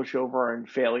total pushover and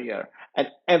failure, and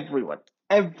everyone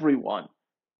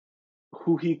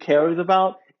who he cares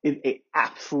about is a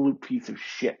absolute piece of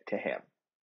shit to him.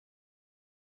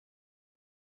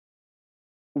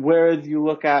 Whereas you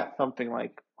look at something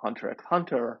like Hunter x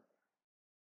Hunter,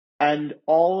 and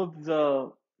all of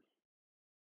the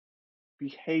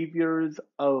behaviors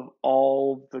of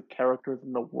all the characters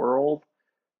in the world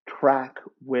track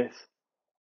with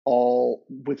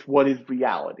what is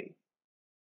reality.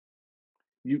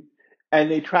 You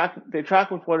and they track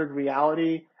with what is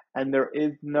reality, and there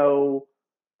is no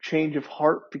change of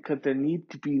heart because there needs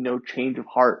to be no change of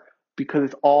heart because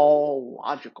it's all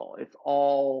logical. It's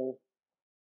all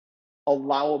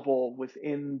allowable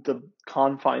within the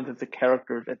confines of the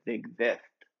characters as they exist.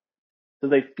 So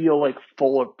they feel like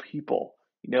fuller people.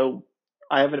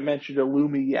 I haven't mentioned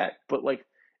Illumi yet, but like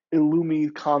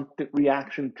Illumi's constant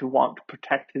reaction to want to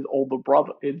protect his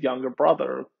younger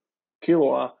brother,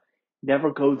 Killua,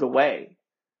 never goes away.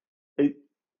 It,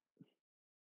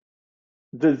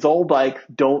 the Zoldikes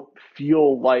don't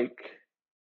feel like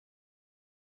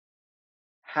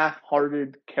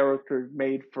half-hearted characters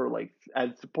made for like as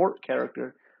support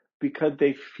characters because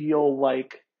they feel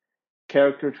like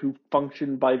characters who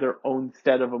function by their own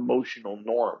set of emotional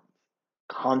norms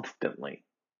constantly.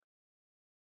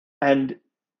 And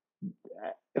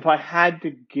if I had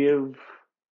to give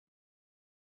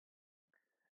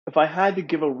if I had to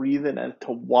give a reason as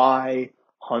to why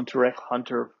Hunter x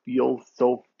Hunter feels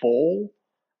so full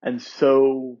and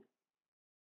so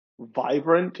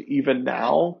vibrant even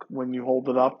now when you hold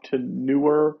it up to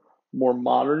newer, more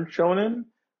modern shonen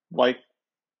like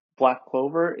Black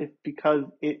Clover, it's because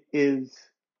it is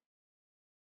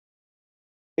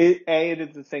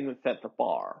the thing that set the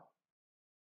bar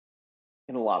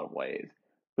in a lot of ways.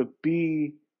 But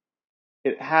B,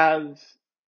 it has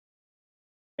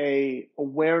a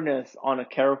awareness on a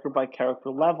character by character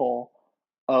level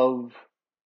of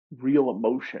real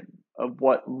emotion, of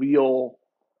what real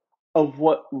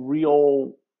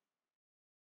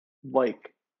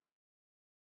like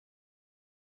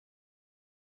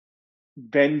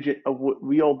vengeance, of what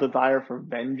real desire for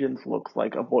vengeance looks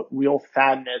like, of what real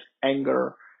sadness,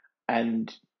 anger,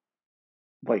 and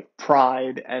like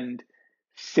pride and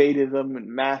sadism and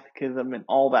masochism and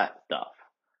all that stuff.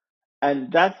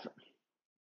 And that's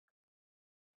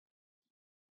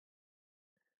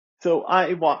so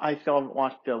I still haven't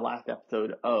watched the last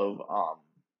episode of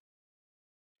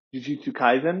Jujutsu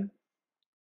Kaisen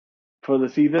for the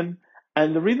season.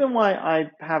 And the reason why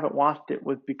I haven't watched it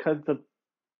was because the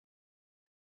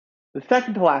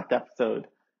second to last episode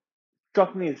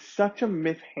struck me as such a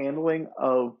mishandling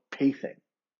of pacing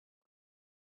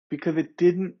because it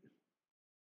didn't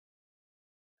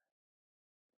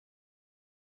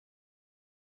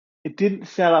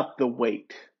set up the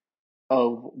weight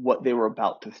of what they were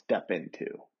about to step into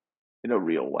in a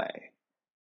real way.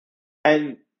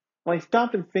 And when I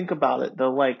stop and think about it, the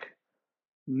like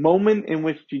moment in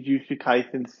which Jujutsu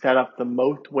Kaisen set up the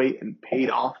most weight and paid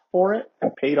off for it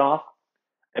and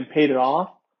paid it off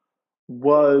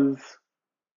was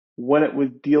when it was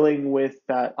dealing with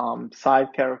that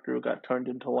side character who got turned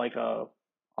into like a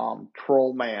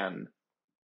troll man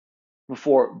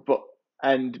before but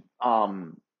and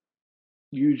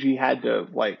Yuji had to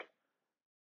like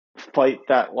fight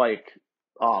that like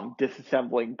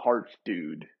disassembling parts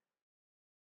dude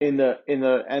in the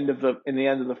end of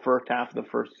the first half of the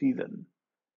first season.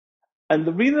 And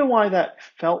the reason why that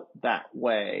felt that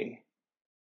way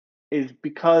is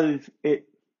because it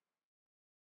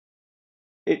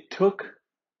took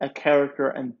a character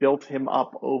and built him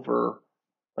up over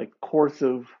like course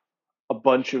of a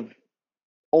bunch of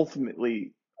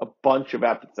ultimately a bunch of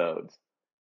episodes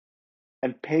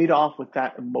and paid off with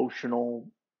that emotional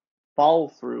follow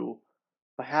through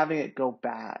by having it go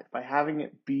bad, by having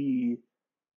it be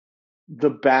the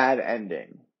bad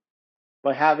ending,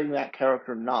 by having that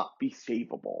character not be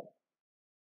savable,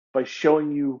 by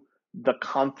showing you the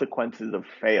consequences of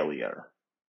failure.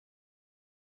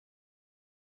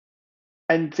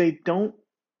 And they don't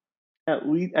at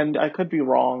least, and I could be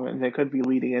wrong, and they could be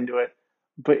leading into it,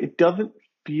 but it doesn't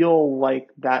feel like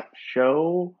that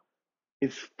show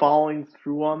is following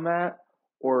through on that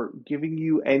or giving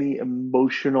you any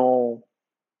emotional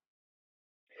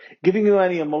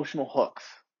hooks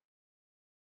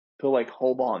to like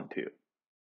hold on to.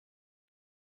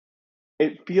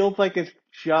 It feels like it's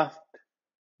just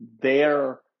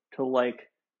there to like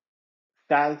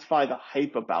satisfy the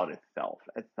hype about itself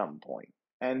at some point.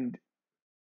 And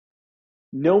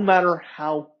no matter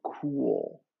how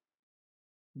cool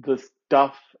the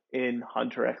stuff in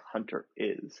Hunter x Hunter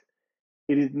is,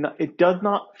 it does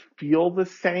not feel the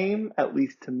same, at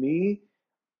least to me,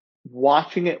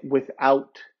 watching it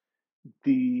without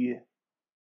the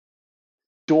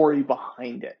story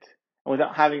behind it and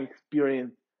without having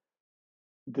experienced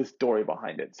the story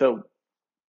behind it. So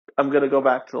I'm gonna go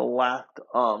back to the last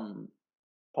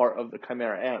part of the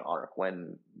Chimera Ant arc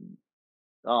when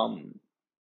um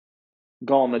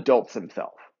Gollum adults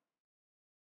himself.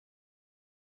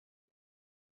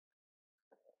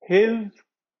 His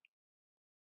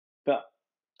the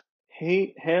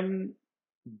him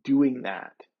doing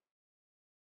that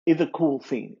is a cool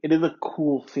scene. It is a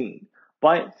cool scene.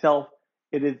 By itself,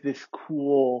 it is this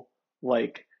cool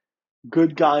like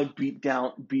good guy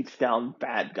beats down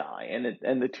bad guy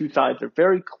and the two sides are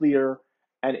very clear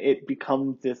and it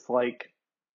becomes this like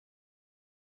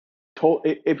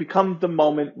it becomes the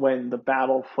moment when the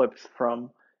battle flips from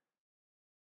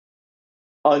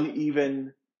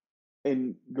uneven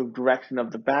in the direction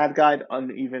of the bad guy to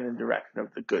uneven in the direction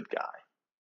of the good guy.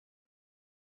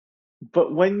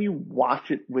 But when you watch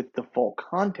it with the full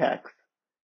context,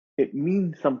 it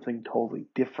means something totally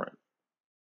different.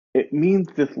 It means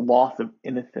this loss of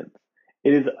innocence.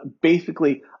 It is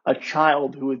basically a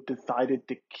child who has decided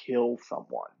to kill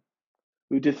someone,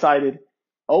 who decided,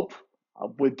 oh,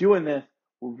 we're doing this,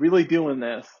 we're really doing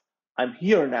this. I'm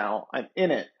here now, I'm in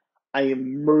it. I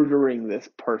am murdering this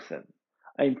person.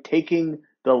 I am taking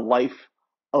the life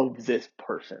of this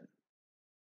person.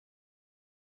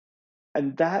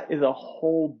 And that is a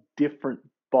whole different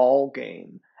ball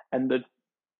game. And the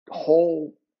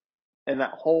whole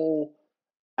that whole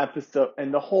episode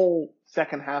and the whole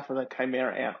second half of the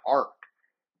Chimera Ant arc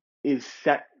is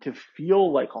set to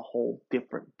feel like a whole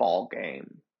different ball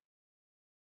game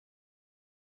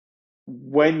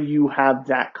when you have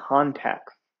that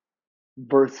context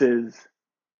versus,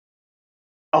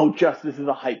 oh, just this is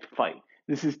a hype fight.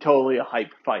 This is totally a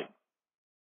hype fight.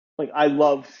 Like, I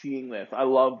love seeing this. I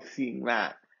love seeing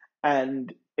that.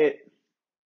 And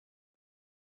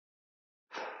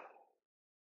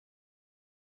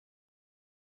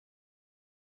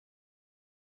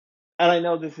I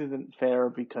know this isn't fair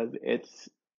because it's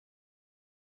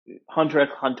Hunter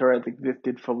x Hunter has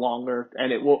existed for longer,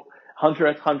 and Hunter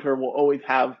x Hunter will always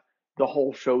have the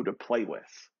whole show to play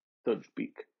with, so to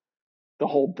speak. The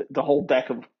whole deck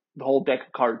of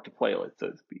cards to play with, so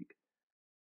to speak.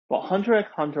 But Hunter x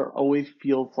Hunter always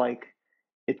feels like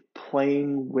it's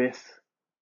playing with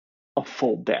a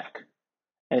full deck,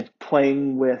 and it's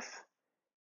playing with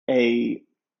a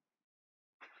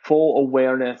full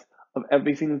awareness of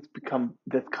everything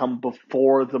that's come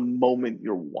before the moment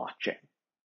you're watching.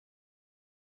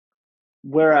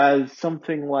 Whereas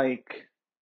something like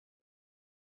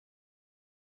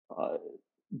uh,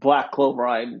 Black Clover,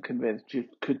 I'm convinced, just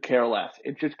could care less.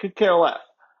 It just could care less.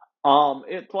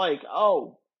 It's like,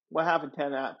 oh, what happened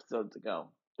 10 episodes ago?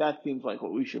 That seems like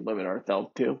what we should limit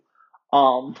ourselves to.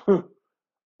 Um,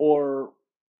 or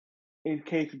in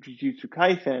case of Jujutsu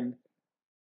Kaisen,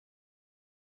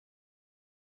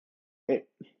 it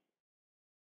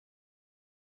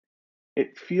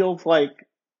it feels like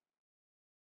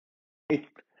it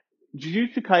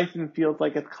Jujutsu Kaisen feels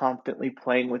like it's constantly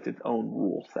playing with its own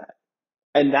rule set.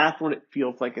 And that's what it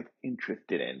feels like it's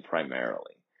interested in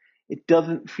primarily. It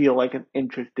doesn't feel like it's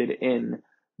interested in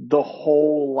the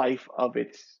whole life of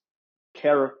its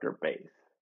character base.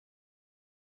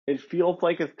 It feels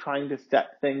like it's trying to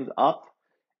set things up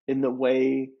in the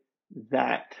way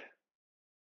that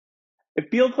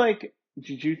it feels like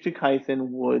Jujutsu Kaisen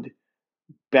would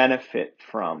benefit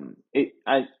from it.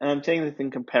 I'm saying this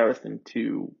in comparison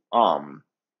to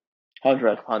Hunter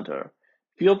x Hunter.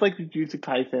 Feels like Jujutsu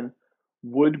Kaisen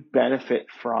would benefit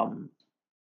from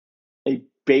a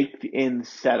baked in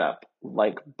setup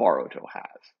like Boruto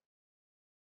has.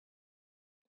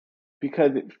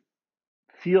 Because it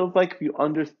feels like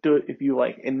if you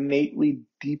like innately,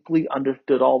 deeply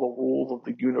understood all the rules of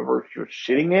the universe you're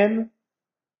sitting in,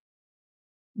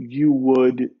 you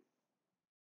would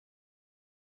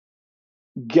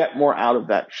get more out of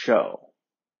that show.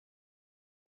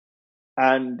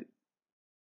 And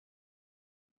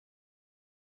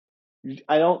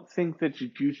I don't think that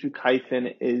Jujutsu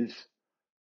Kaisen is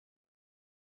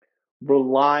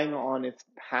relying on its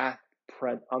past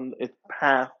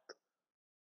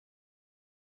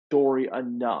story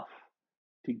enough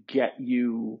to get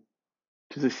you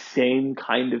to the same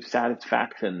kind of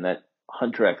satisfaction that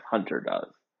Hunter x Hunter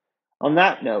does. On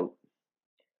that note,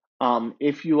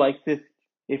 if you like this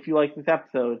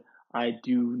episode, I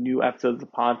do new episodes of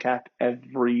the podcast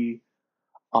every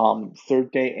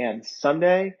Thursday and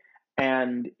Sunday.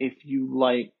 And if you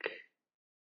like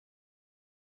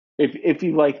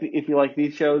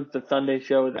these shows, the Sunday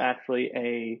show is actually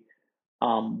a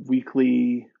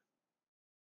weekly.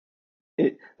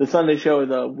 The Sunday show is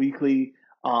a weekly,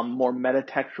 more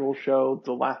metatextual show.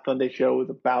 The last Sunday show is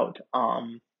about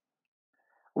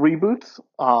reboots.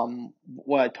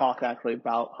 What I talked actually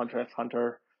about Hunter x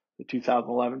Hunter, the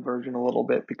 2011 version, a little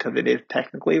bit because it is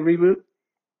technically a reboot.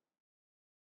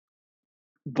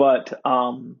 But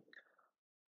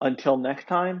until next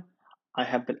time, I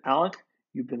have been Alec.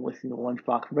 You've been listening to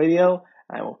Lunchbox Radio,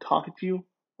 and I will talk to you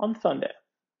on Sunday.